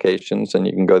complications, and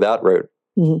you can go that route.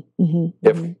 Mm-hmm.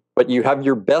 Mm-hmm. But you have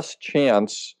your best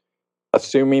chance,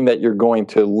 assuming that you're going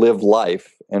to live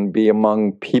life and be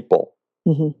among people.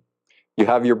 Mm-hmm. You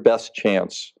have your best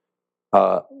chance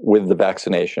with the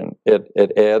vaccination.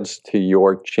 It adds to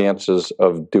your chances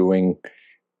of doing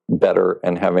better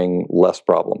and having less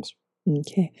problems.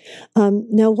 Okay.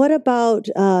 Now, what about,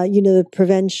 the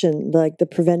prevention, like the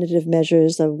preventative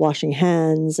measures of washing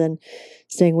hands and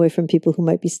staying away from people who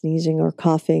might be sneezing or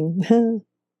coughing?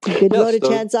 Good loaded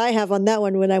chance I have on that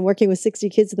one when I'm working with 60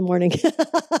 kids in the morning.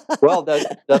 Well,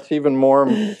 that's even more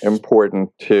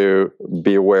important to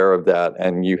be aware of that.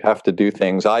 And you have to do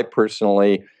things. I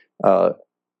personally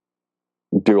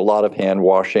do a lot of hand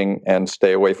washing and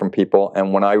stay away from people.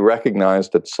 And when I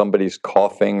recognize that somebody's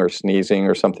coughing or sneezing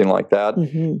or something like that,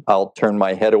 mm-hmm. I'll turn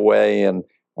my head away and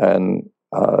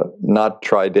not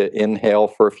try to inhale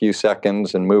for a few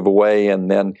seconds and move away.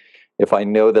 And then if I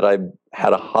know that I've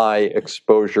had a high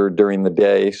exposure during the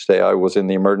day, say I was in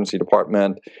the emergency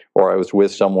department or I was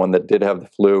with someone that did have the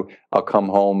flu, I'll come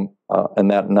home and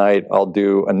that night I'll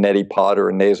do a neti pot or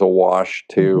a nasal wash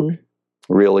to mm-hmm.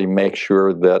 really make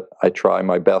sure that I try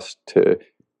my best to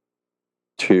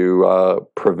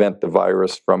prevent the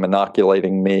virus from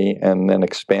inoculating me and then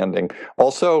expanding.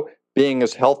 Also, being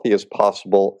as healthy as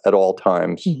possible at all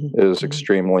times mm-hmm. is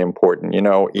extremely important.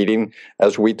 Eating,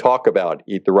 as we talk about,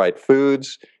 eat the right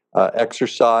foods,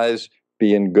 exercise,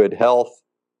 be in good health,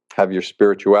 have your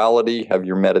spirituality, have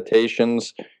your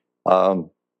meditations.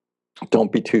 Don't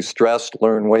be too stressed.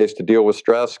 Learn ways to deal with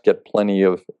stress. Get plenty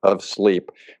of sleep.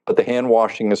 But the hand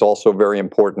washing is also very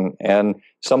important. And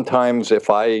sometimes if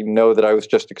I know that I was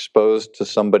just exposed to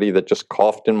somebody that just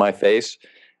coughed in my face,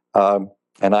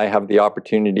 and I have the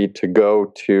opportunity to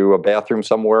go to a bathroom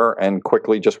somewhere and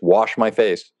quickly just wash my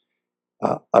face,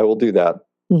 I will do that.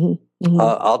 Mm-hmm. Mm-hmm.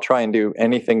 I'll try and do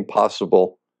anything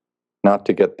possible not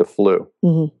to get the flu.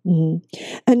 Mm-hmm.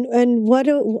 Mm-hmm. And what?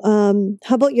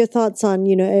 How about your thoughts on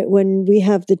when we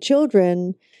have the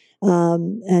children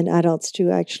and adults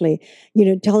too, actually,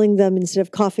 telling them instead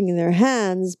of coughing in their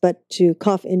hands, but to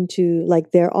cough into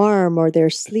like their arm or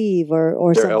their sleeve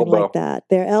or something elbow. Like that,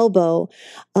 their elbow.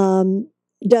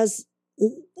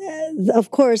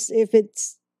 Of course, if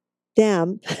it's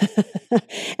damp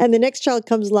and the next child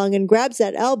comes along and grabs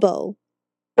that elbow.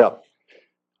 Yeah.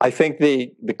 I think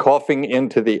the coughing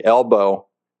into the elbow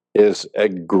is a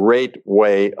great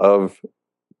way of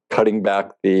cutting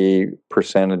back the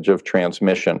percentage of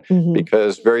transmission mm-hmm.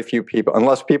 because very few people,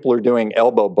 unless people are doing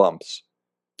elbow bumps,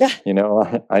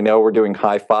 I know we're doing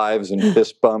high fives and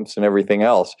fist bumps and everything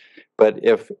else. But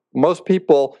if most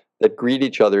people, that greet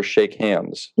each other shake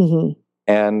hands. Mm-hmm.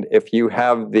 And if you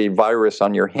have the virus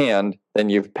on your hand, then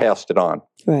you've passed it on.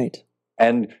 Right.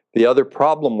 And the other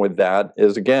problem with that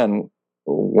is, again,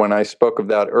 when I spoke of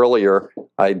that earlier,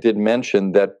 I did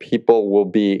mention that people will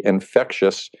be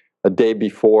infectious a day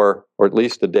before, or at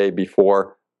least a day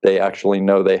before, they actually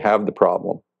know they have the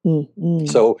problem. Mm-hmm.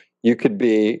 So you could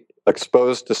be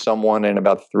exposed to someone in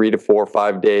about 3 to 4 or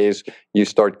 5 days. You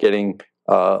start getting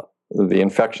the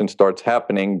infection starts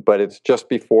happening, but it's just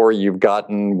before you've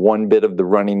gotten one bit of the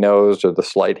runny nose or the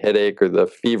slight headache or the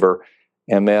fever,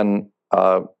 and then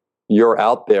you're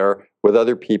out there with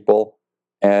other people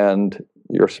and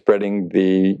you're spreading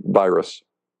the virus.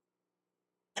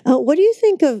 What do you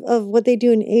think of what they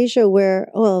do in Asia, where,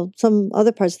 well, some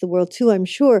other parts of the world too, I'm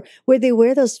sure, where they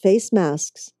wear those face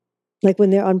masks, like when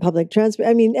they're on public transport?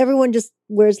 I mean, everyone just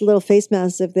wears little face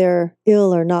masks if they're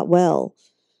ill or not well.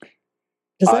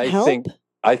 Does that help?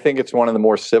 I think it's one of the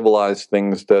more civilized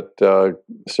things that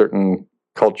certain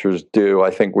cultures do.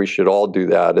 I think we should all do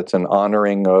that. It's an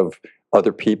honoring of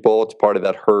other people. It's part of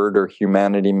that herd or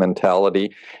humanity mentality.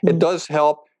 Mm-hmm. It does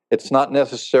help. It's not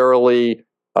necessarily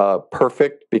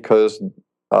perfect, because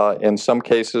in some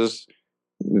cases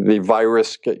the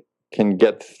virus can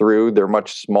get through. They're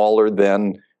much smaller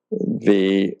than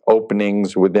the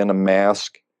openings within a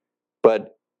mask,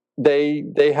 but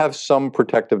they have some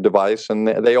protective device, and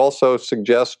they also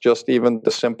suggest just even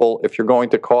the simple, if you're going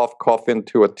to cough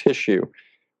into a tissue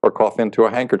or cough into a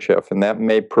handkerchief, and that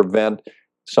may prevent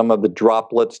some of the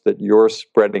droplets that you're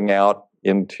spreading out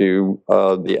into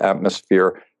the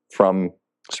atmosphere from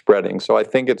spreading. So I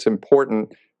think it's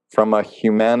important from a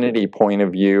humanity point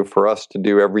of view for us to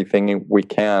do everything we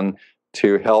can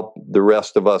to help the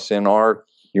rest of us in our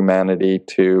humanity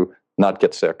to not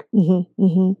get sick. Mm-hmm,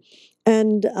 mm-hmm.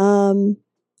 And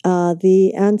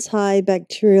the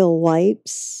antibacterial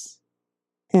wipes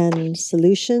and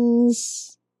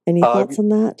solutions, any thoughts on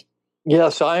that?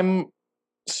 Yes, I'm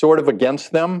sort of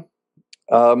against them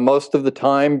most of the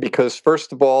time, because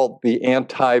first of all,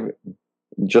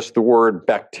 just the word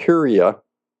bacteria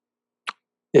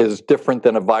is different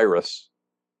than a virus.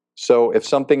 So if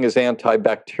something is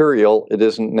antibacterial, it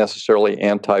isn't necessarily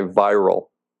antiviral.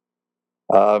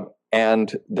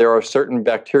 And there are certain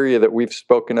bacteria that we've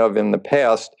spoken of in the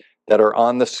past that are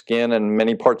on the skin and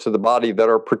many parts of the body that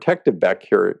are protective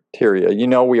bacteria. You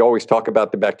know, we always talk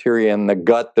about the bacteria in the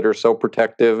gut that are so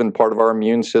protective and part of our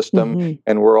immune system, mm-hmm.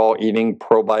 and we're all eating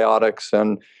probiotics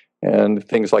and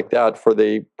things like that for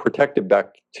the protective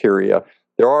bacteria.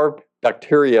 There are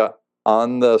bacteria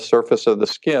on the surface of the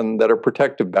skin that are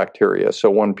protective bacteria. So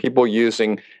when people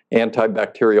using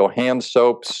antibacterial hand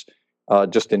soaps,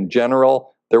 just in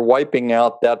general, they're wiping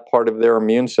out that part of their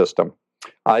immune system.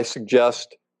 I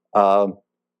suggest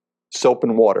soap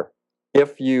and water.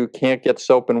 If you can't get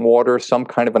soap and water, some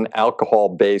kind of an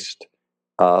alcohol-based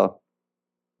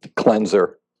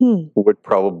cleanser would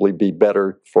probably be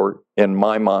better in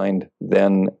my mind,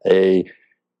 than a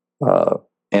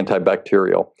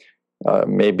antibacterial.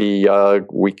 Maybe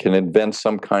we can invent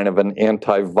some kind of an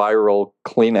antiviral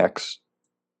Kleenex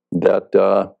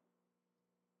that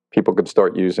people could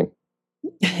start using.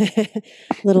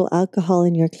 Little alcohol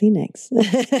in your Kleenex.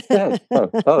 Yes.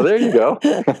 Oh, there you go.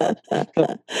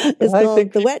 It's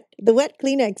called the wet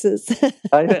Kleenexes.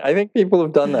 I think people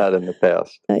have done that in the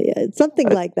past. Yeah, it's something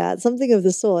like that, something of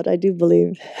the sort, I do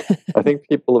believe. I think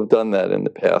people have done that in the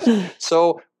past.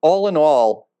 So all in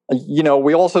all, you know,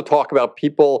 we also talk about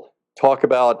the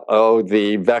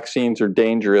vaccines are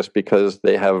dangerous because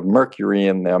they have mercury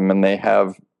in them, and they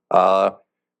have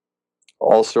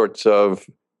all sorts of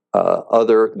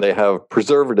they have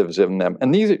preservatives in them.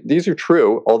 And these are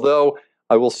true, although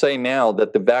I will say now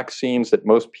that the vaccines that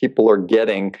most people are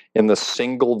getting in the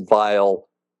single vial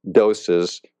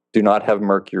doses do not have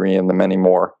mercury in them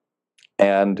anymore.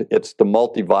 And it's the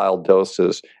multi-vial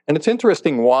doses. And it's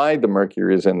interesting why the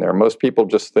mercury is in there. Most people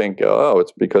just think, oh,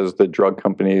 it's because the drug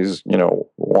companies,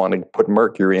 want to put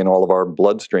mercury in all of our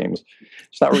bloodstreams.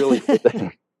 It's not really for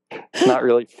that. It's not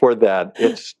really for that.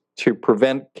 It's to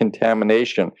prevent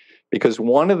contamination, because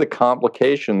one of the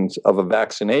complications of a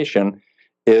vaccination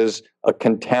is a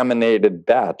contaminated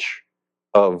batch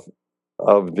of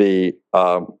the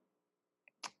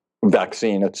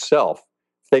vaccine itself.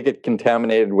 If they get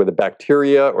contaminated with a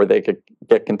bacteria, or they could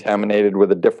get contaminated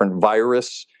with a different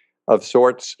virus of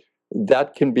sorts,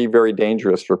 that can be very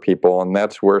dangerous for people, and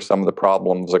that's where some of the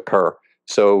problems occur.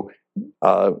 So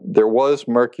there was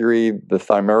mercury, the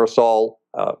thimerosal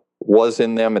was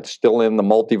in them. It's still in the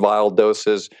multi-vial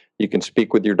doses. You can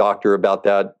speak with your doctor about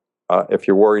that. If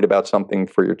you're worried about something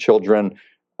for your children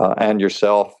and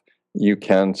yourself, you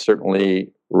can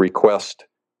certainly request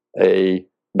a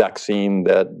vaccine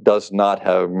that does not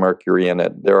have mercury in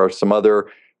it. There are some other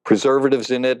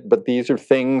preservatives in it, but these are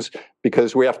things,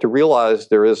 because we have to realize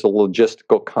there is a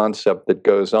logistical concept that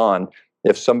goes on.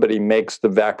 If somebody makes the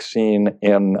vaccine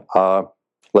in,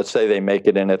 let's say they make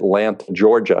it in Atlanta,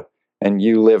 Georgia, and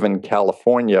you live in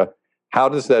California, how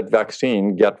does that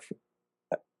vaccine get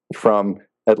from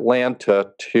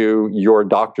Atlanta to your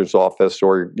doctor's office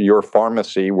or your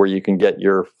pharmacy where you can get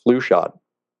your flu shot?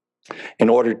 In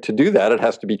order to do that, it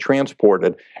has to be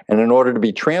transported. And in order to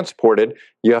be transported,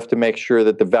 you have to make sure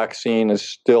that the vaccine is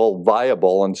still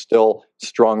viable and still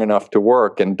strong enough to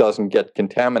work and doesn't get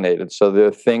contaminated. So there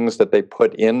are things that they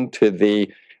put into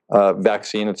the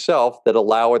vaccine itself that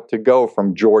allow it to go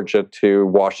from Georgia to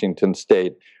Washington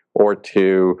State or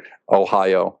to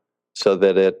Ohio so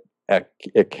that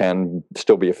it can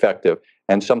still be effective.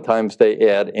 And sometimes they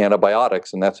add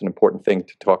antibiotics, and that's an important thing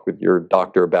to talk with your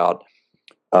doctor about.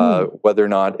 Whether or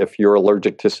not, if you're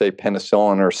allergic to, say,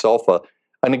 penicillin or sulfa.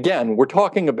 And again, we're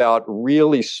talking about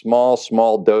really small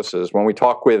doses. When we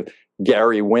talk with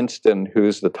Gary Winston,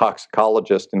 who's the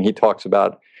toxicologist, and he talks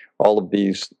about all of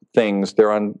these things,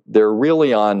 they're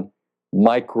really on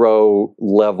micro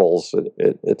levels.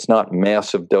 It's not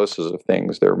massive doses of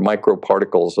things. They're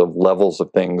microparticles of levels of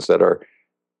things that are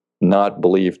not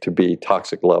believed to be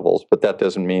toxic levels. But that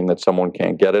doesn't mean that someone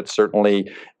can't get it. Certainly,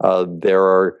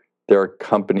 there are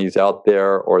companies out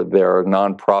there, or there are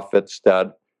nonprofits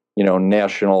that,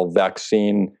 national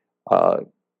vaccine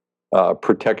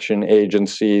protection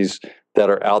agencies that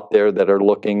are out there that are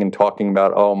looking and talking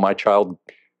about, oh, my child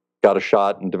got a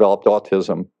shot and developed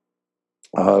autism.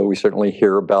 We certainly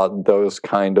hear about those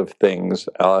kind of things.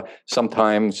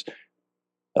 Sometimes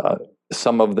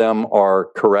some of them are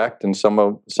correct, and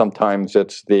sometimes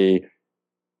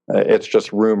it's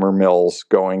just rumor mills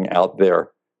going out there.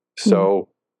 So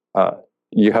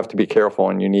you have to be careful,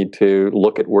 and you need to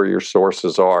look at where your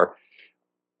sources are.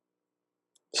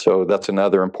 So that's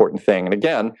another important thing. And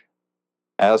again,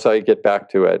 as I get back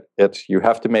to it, you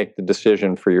have to make the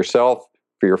decision for yourself,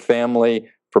 for your family,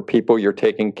 for people you're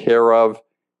taking care of,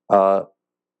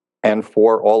 and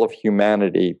for all of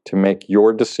humanity, to make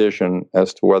your decision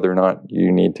as to whether or not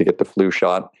you need to get the flu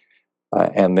shot.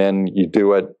 And then you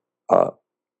do it,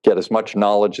 get as much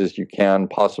knowledge as you can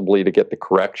possibly to get the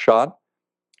correct shot,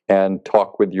 and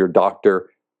talk with your doctor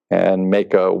and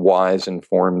make a wise,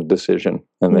 informed decision,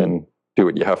 and then do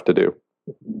what you have to do.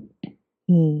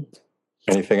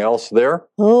 Anything else there?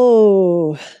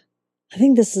 Oh, I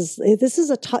think this is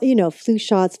a flu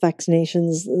shots,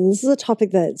 vaccinations. This is a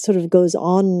topic that sort of goes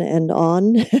on,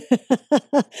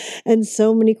 and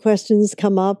so many questions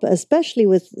come up, especially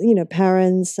with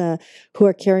parents who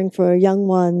are caring for young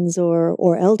ones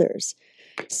or elders.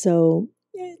 So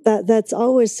that's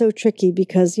always so tricky,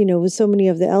 because with so many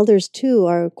of the elders too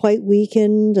are quite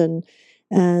weakened, and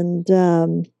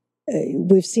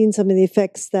we've seen some of the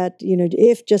effects that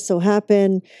if just so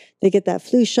happen they get that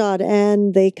flu shot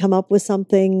and they come up with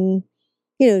something,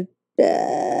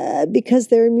 because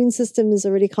their immune system is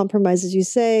already compromised, as you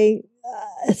say.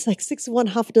 It's like 6 of one,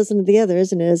 half a dozen of the other,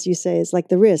 isn't it? As you say, it's like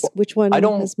the risk. Which one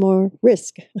has more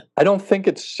risk? I don't think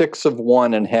it's 6 of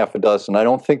one and half a dozen. I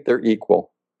don't think they're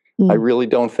equal. I really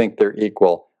don't think they're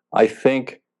equal. I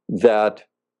think that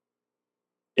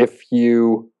if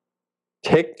you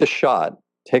take the shot,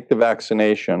 take the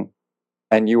vaccination,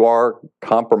 and you are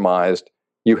compromised,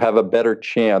 you have a better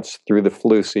chance through the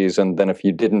flu season than if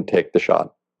you didn't take the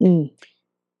shot.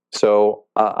 So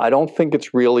I don't think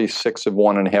it's really 6 of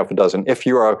one and half a dozen. If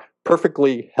you're a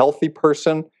perfectly healthy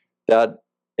person that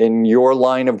in your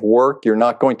line of work, you're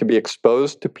not going to be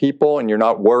exposed to people and you're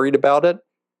not worried about it,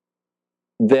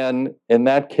 then in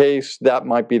that case, that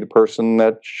might be the person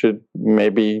that should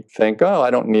maybe think, oh, I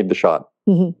don't need the shot.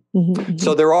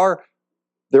 So there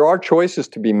are choices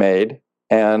to be made,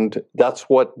 and that's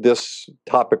what this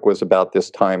topic was about this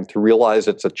time, to realize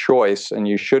it's a choice, and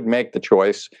you should make the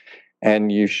choice,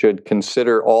 and you should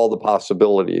consider all the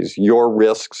possibilities, your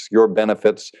risks, your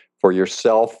benefits for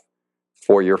yourself,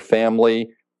 for your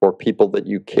family, for people that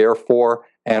you care for,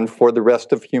 and for the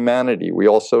rest of humanity. We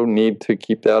also need to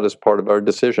keep that as part of our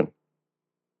decision.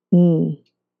 The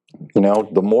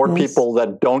more people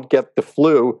that don't get the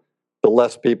flu, the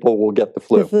less people will get the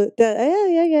flu.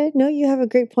 Yeah. No, you have a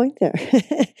great point there.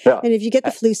 And if you get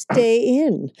the flu, stay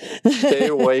in. Stay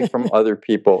away from other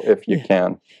people if you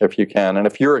can. And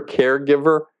if you're a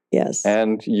caregiver, yes,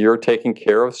 and you're taking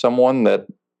care of someone that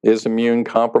is immune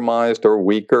compromised or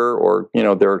weaker, or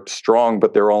they're strong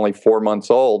but they're only 4 months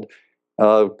old,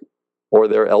 or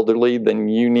they're elderly, then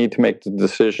you need to make the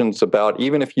decisions about,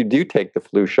 even if you do take the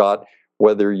flu shot,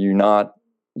 whether you not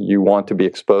you want to be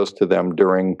exposed to them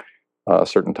during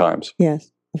certain times.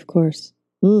 Yes, of course.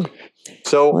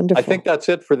 So wonderful. I think that's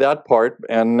it for that part.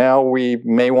 And now we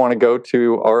may want to go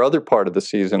to our other part of the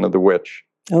season of the witch.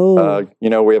 Oh,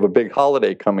 we have a big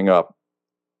holiday coming up.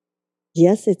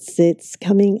 Yes, it's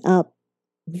coming up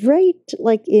right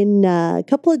like in a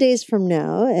couple of days from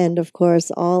now. And of course,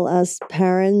 all us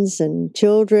parents and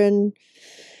children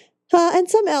and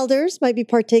some elders might be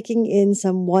partaking in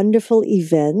some wonderful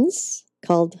events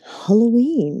called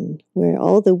Halloween, where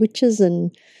all the witches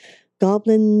and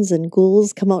goblins and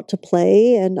ghouls come out to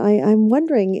play. And I'm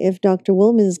wondering if Dr.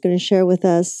 Woolman is going to share with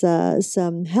us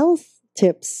some health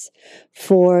tips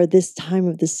for this time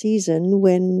of the season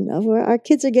when our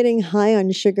kids are getting high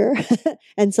on sugar,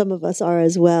 and some of us are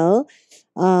as well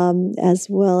as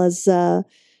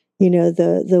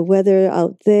the weather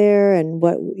out there and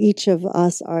what each of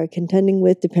us are contending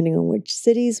with, depending on which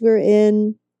cities we're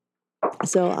in.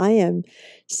 So I am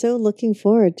so looking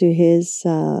forward to his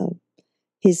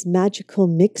magical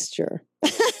mixture.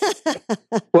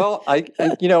 Well, I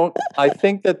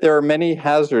think that there are many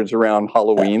hazards around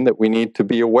Halloween that we need to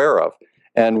be aware of.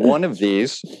 And one of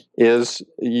these is,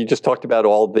 you just talked about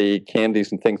all the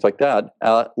candies and things like that.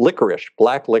 Licorice,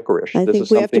 black licorice. I think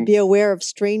we have to be aware of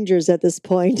strangers at this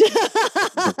point.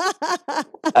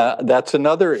 That's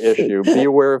another issue. Be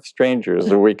aware of strangers.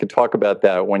 We could talk about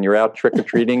that. When you're out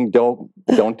trick-or-treating,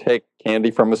 don't take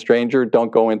candy from a stranger.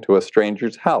 Don't go into a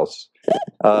stranger's house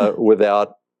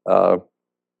without a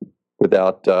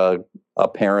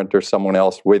parent or someone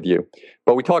else with you.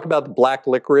 But we talk about the black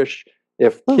licorice.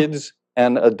 If kids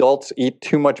and adults eat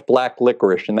too much black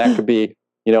licorice, and that could be,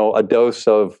 a dose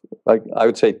of, I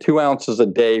would say, 2 ounces a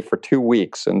day for 2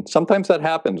 weeks. And sometimes that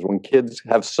happens when kids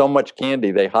have so much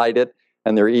candy, they hide it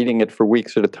and they're eating it for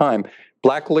weeks at a time.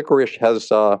 Black licorice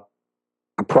has a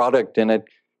product in it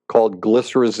called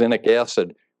glycyrrhizinic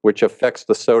acid, which affects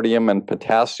the sodium and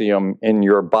potassium in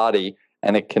your body,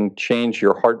 and it can change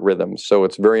your heart rhythm. So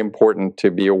it's very important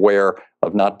to be aware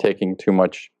of not taking too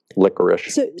much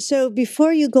licorice. So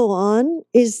before you go on,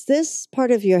 is this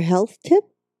part of your health tip?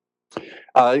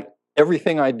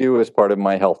 Everything I do is part of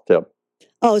my health tip.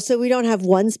 Oh, so we don't have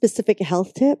one specific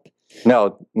health tip?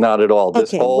 No, not at all.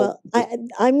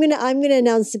 I'm gonna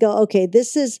announce to go. Okay,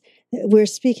 we're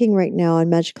speaking right now on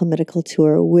Magical Medical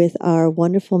Tour with our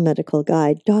wonderful medical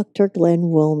guide, Dr. Glenn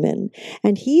Woolman,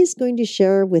 and he's going to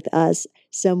share with us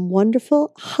some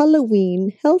wonderful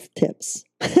Halloween health tips.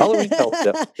 Halloween health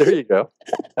tips. There you go.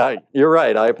 You're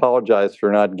right. I apologize for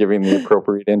not giving the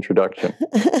appropriate introduction.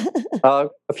 A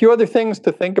few other things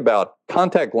to think about.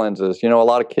 Contact lenses. A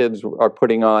lot of kids are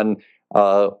putting on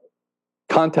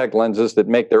contact lenses that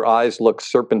make their eyes look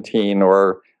serpentine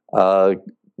or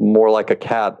more like a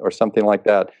cat or something like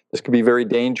that. This could be very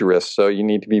dangerous, so you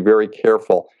need to be very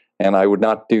careful. And I would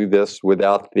not do this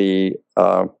without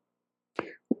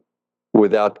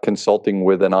consulting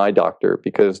with an eye doctor,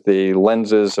 because the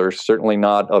lenses are certainly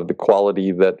not of the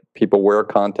quality that people wear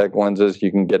contact lenses.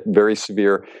 You can get very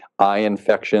severe eye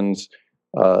infections.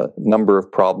 Number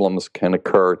of problems can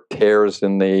occur. Tears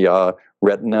in the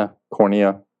retina,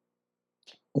 cornea,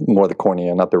 more the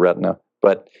cornea, not the retina.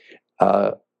 But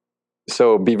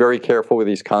so be very careful with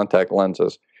these contact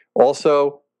lenses.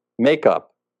 Also,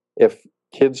 makeup. If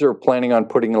kids are planning on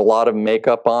putting a lot of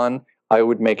makeup on, I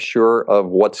would make sure of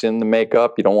what's in the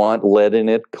makeup. You don't want lead in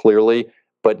it, clearly,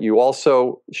 but you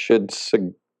also should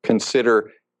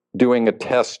consider doing a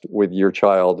test with your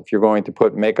child. If you're going to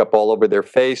put makeup all over their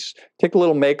face, take a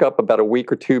little makeup about a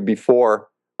week or two before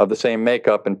of the same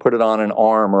makeup and put it on an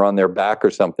arm or on their back or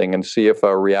something and see if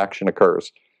a reaction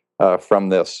occurs from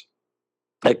this.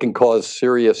 It can cause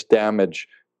serious damage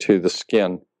to the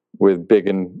skin with big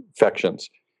infections.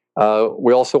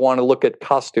 We also want to look at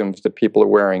costumes that people are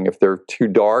wearing. If they're too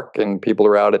dark and people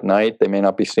are out at night, they may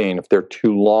not be seen. If they're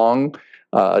too long,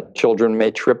 children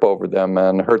may trip over them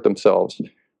and hurt themselves.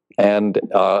 And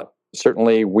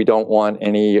certainly we don't want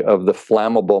any of the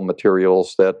flammable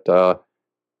materials that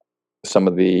some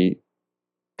of the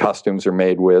costumes are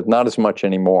made with. Not as much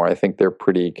anymore. I think they're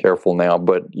pretty careful now,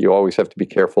 but you always have to be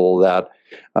careful of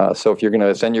that. So if you're going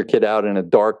to send your kid out in a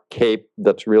dark cape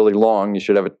that's really long, you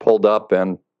should have it pulled up,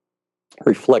 and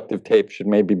reflective tape should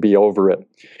maybe be over it.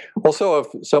 Also, if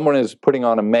someone is putting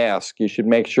on a mask, you should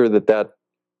make sure that that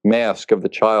mask of the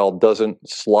child doesn't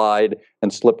slide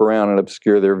and slip around and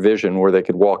obscure their vision, where they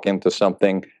could walk into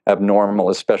something abnormal,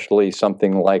 especially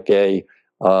something like a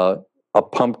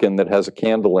pumpkin that has a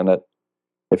candle in it,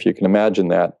 if you can imagine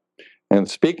that. And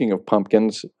speaking of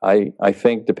pumpkins, I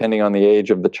think depending on the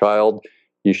age of the child,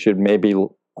 you should maybe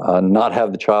not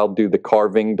have the child do the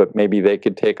carving, but maybe they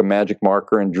could take a magic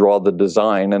marker and draw the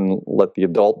design and let the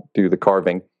adult do the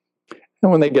carving.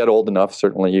 And when they get old enough,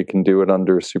 certainly you can do it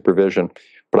under supervision.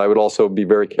 But I would also be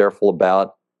very careful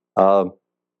about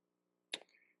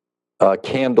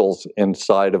candles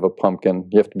inside of a pumpkin.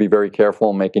 You have to be very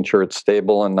careful, making sure it's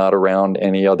stable and not around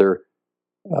any other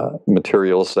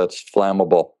materials that's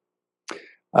flammable.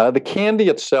 The candy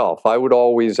itself, I would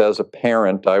always, as a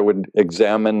parent, I would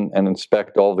examine and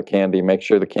inspect all the candy, make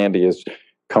sure the candy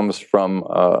comes from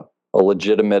a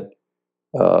legitimate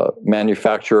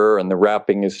manufacturer and the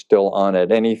wrapping is still on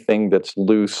it. Anything that's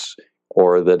loose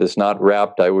or that is not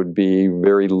wrapped, I would be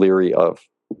very leery of.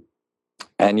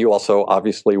 And you also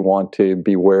obviously want to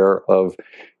beware of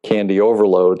candy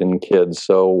overload in kids.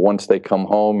 So once they come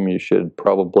home, you should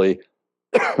probably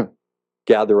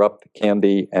gather up the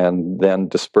candy and then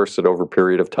disperse it over a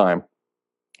period of time.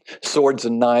 Swords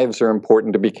and knives are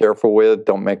important to be careful with.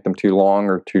 Don't make them too long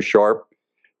or too sharp.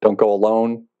 Don't go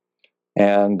alone.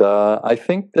 And I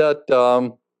think that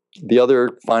the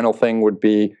other final thing would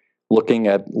be looking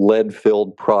at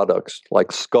lead-filled products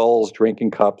like skulls, drinking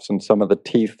cups, and some of the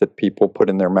teeth that people put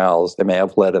in their mouths. They may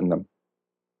have lead in them.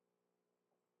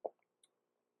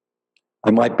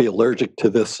 I might be allergic to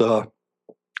this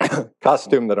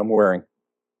costume that I'm wearing.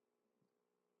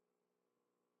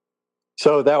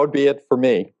 So that would be it for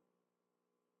me.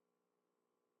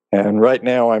 And right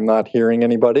now I'm not hearing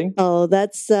anybody. Oh,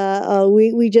 that's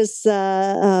we just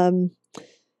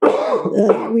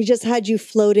we just had you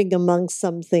floating amongst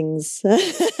some things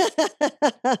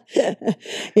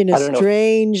in a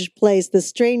strange place. The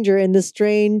stranger in the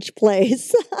strange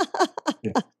place.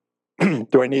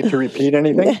 Do I need to repeat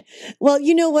anything? Well,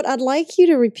 you know what I'd like you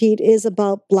to repeat is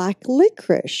about black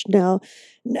licorice. Now,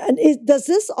 does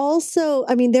this also?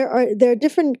 I mean, there are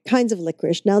different kinds of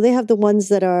licorice. Now they have the ones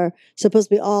that are supposed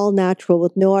to be all natural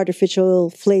with no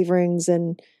artificial flavorings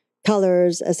and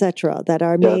colors, etc., that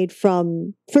are made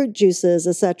from fruit juices,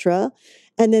 etc.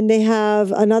 And then they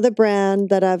have another brand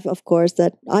that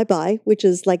that I buy, which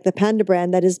is like the Panda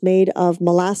brand that is made of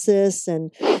molasses,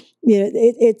 and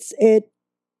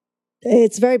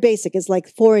it's very basic. It's like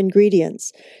 4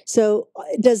 ingredients. So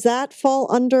does that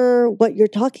fall under what you're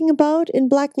talking about in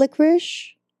black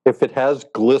licorice? If it has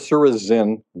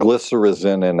glycyrrhizin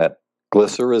in it,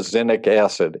 glycyrrhizinic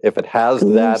acid, if it has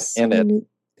that in it,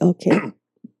 okay.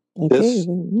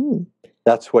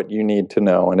 That's what you need to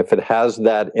know. And if it has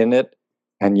that in it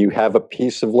and you have a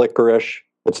piece of licorice,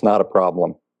 it's not a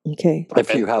problem. Okay.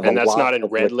 If you have that's not in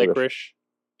red licorice?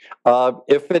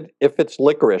 If it's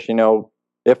licorice,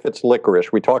 if it's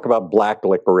licorice, we talk about black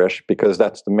licorice because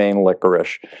that's the main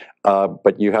licorice.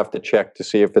 But you have to check to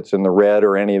see if it's in the red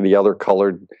or any of the other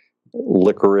colored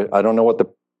licorice. I don't know what the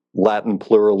Latin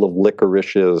plural of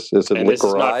licorice is. Is it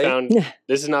licori?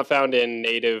 This is not found in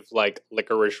native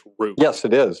licorice root. Yes,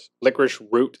 it is. Licorice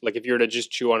root, like if you were to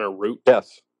just chew on a root.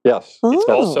 Yes. Oh. It's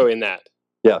also in that.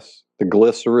 Yes, the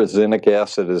glycyrrhizinic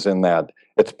acid is in that.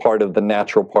 It's part of the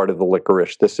natural part of the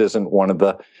licorice. This isn't one of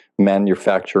the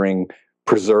manufacturing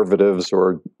preservatives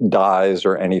or dyes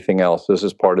or anything else. This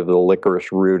is part of the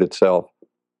licorice root itself.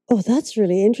 Oh, that's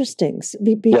really interesting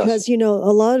because, a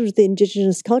lot of the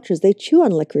indigenous cultures, they chew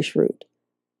on licorice root.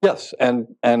 Yes, and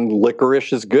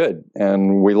licorice is good,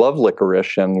 and we love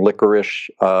licorice, and licorice,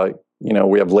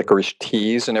 we have licorice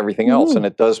teas and everything else, and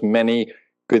it does many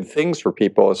good things for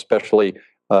people, especially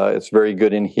it's very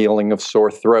good in healing of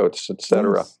sore throats,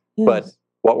 etc. Yes. But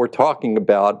what we're talking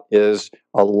about is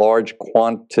a large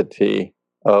quantity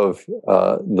of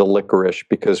the licorice,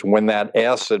 because when that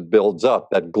acid builds up,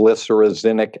 that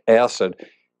glycyrrhizinic acid,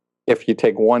 if you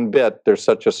take one bit, there's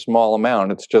such a small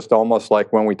amount. It's just almost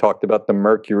like when we talked about the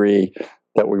mercury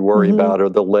that we worry about, or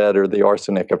the lead or the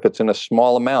arsenic. If it's in a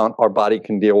small amount, our body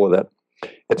can deal with it.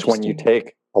 It's when you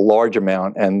take a large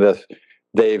amount, and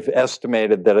they've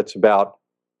estimated that it's about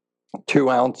 2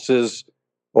 ounces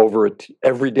over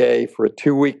every day for a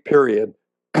 2-week period.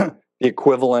 The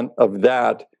equivalent of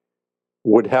that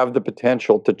would have the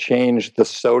potential to change the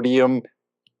sodium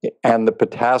and the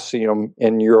potassium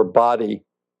in your body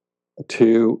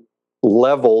to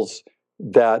levels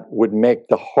that would make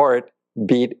the heart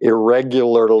beat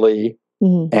irregularly.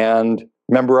 And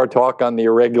remember our talk on the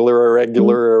irregular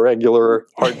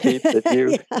heartbeat that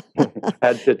you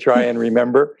had to try and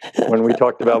remember when we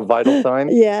talked about vital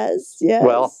signs? Yes.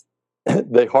 Well,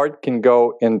 the heart can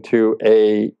go into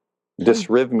a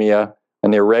dysrhythmia,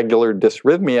 an irregular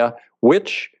dysrhythmia,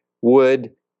 which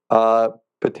would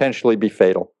potentially be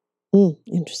fatal.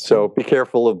 Interesting. So be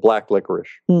careful of black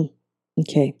licorice.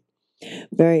 Okay.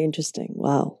 Very interesting.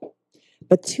 Wow.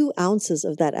 But 2 ounces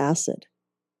of that acid.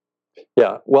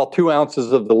 Yeah, well, 2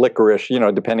 ounces of the licorice,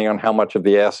 depending on how much of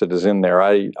the acid is in there.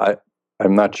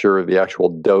 I'm not sure of the actual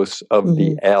dose of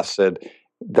the acid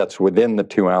that's within the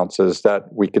 2 ounces.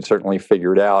 That we could certainly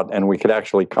figure it out, and we could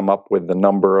actually come up with the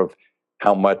number of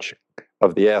how much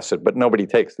of the acid. But nobody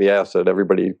takes the acid.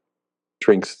 Everybody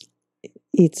drinks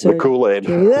the Kool-Aid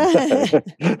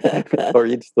or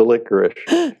eats the licorice.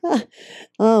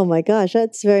 Oh my gosh,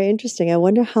 that's very interesting. I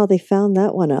wonder how they found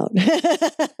that one out.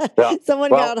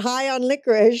 Someone got high on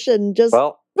licorice and just...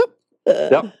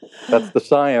 Yep, that's the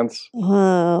science.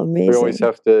 Wow, amazing. We always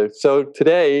have to... So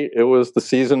today, it was the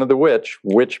season of the witch.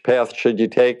 Which path should you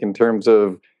take in terms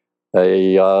of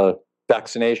a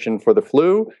vaccination for the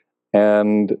flu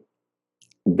and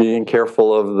being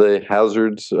careful of the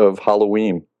hazards of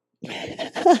Halloween?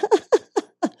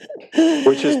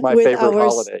 Which is my favorite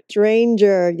holiday.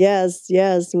 Stranger, yes,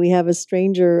 we have a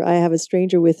stranger. I have a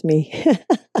stranger with me.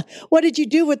 What did you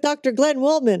do with Dr. Glenn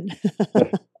Woolman?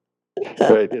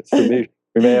 Right, it's the new.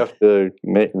 We may have to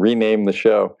rename the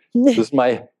show. This is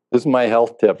my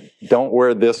health tip. Don't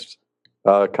wear this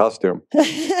costume while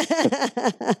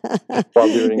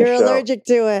doing a show. You're allergic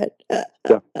to it.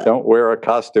 Don't wear a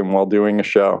costume while doing a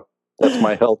show. That's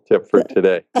my health tip for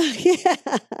today.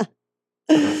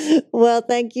 Well,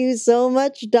 thank you so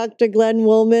much, Dr. Glenn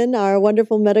Woolman, our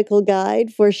wonderful medical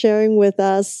guide, for sharing with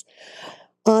us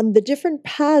on the different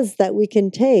paths that we can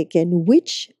take and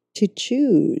which to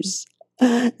choose.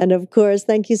 And of course,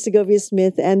 thank you, Segovia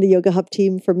Smith and the Yoga Hub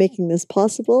team for making this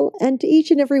possible, and to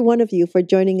each and every one of you for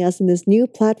joining us in this new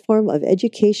platform of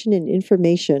education and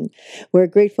information. We're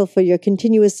grateful for your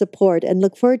continuous support and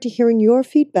look forward to hearing your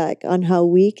feedback on how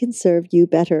we can serve you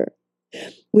better.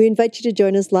 We invite you to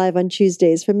join us live on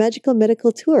Tuesdays for Magical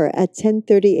Medical Tour at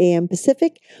 10:30 a.m.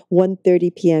 Pacific,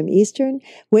 1:30 p.m. Eastern.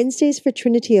 Wednesdays for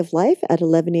Trinity of Life at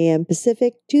 11 a.m.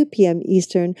 Pacific, 2 p.m.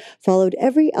 Eastern, followed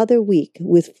every other week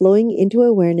with Flowing into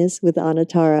Awareness with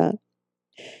Anatara.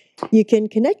 You can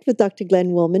connect with Dr.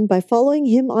 Glenn Woolman by following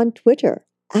him on Twitter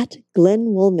at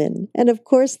Glenn Woolman, and of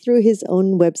course through his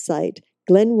own website,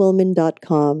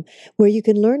 glennwoolman.com, where you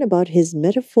can learn about his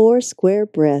Metaphor Square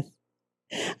Breath.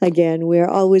 Again, we're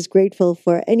always grateful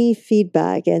for any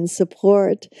feedback and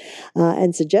support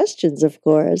and suggestions, of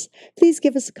course. Please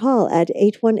give us a call at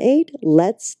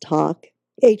 818-LETS-TALK,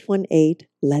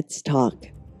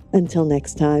 818-LETS-TALK. Until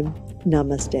next time,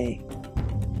 namaste.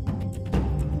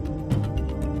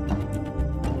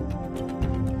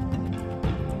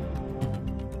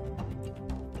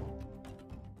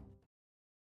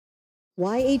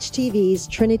 YHTV's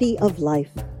Trinity of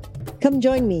Life. Come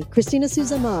join me, Christina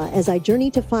Suzama, as I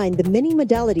journey to find the many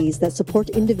modalities that support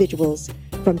individuals,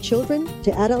 from children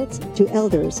to adults to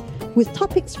elders, with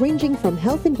topics ranging from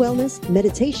health and wellness,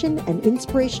 meditation, and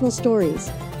inspirational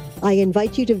stories. I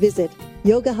invite you to visit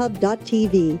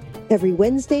yogahub.tv every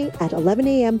Wednesday at 11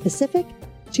 a.m. Pacific,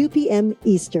 2 p.m.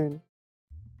 Eastern.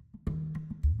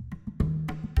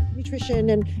 Nutrition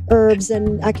and herbs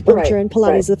and acupuncture and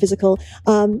Pilates, the physical.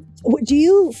 Do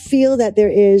you feel that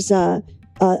there is a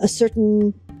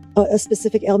certain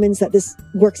specific elements that this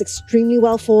works extremely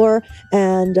well for,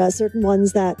 and certain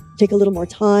ones that take a little more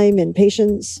time and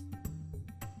patience?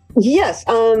 Yes.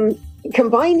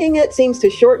 Combining it seems to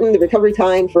shorten the recovery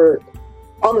time for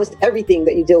almost everything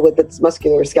that you deal with that's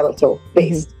musculoskeletal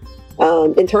based.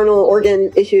 Internal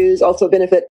organ issues also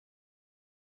benefit.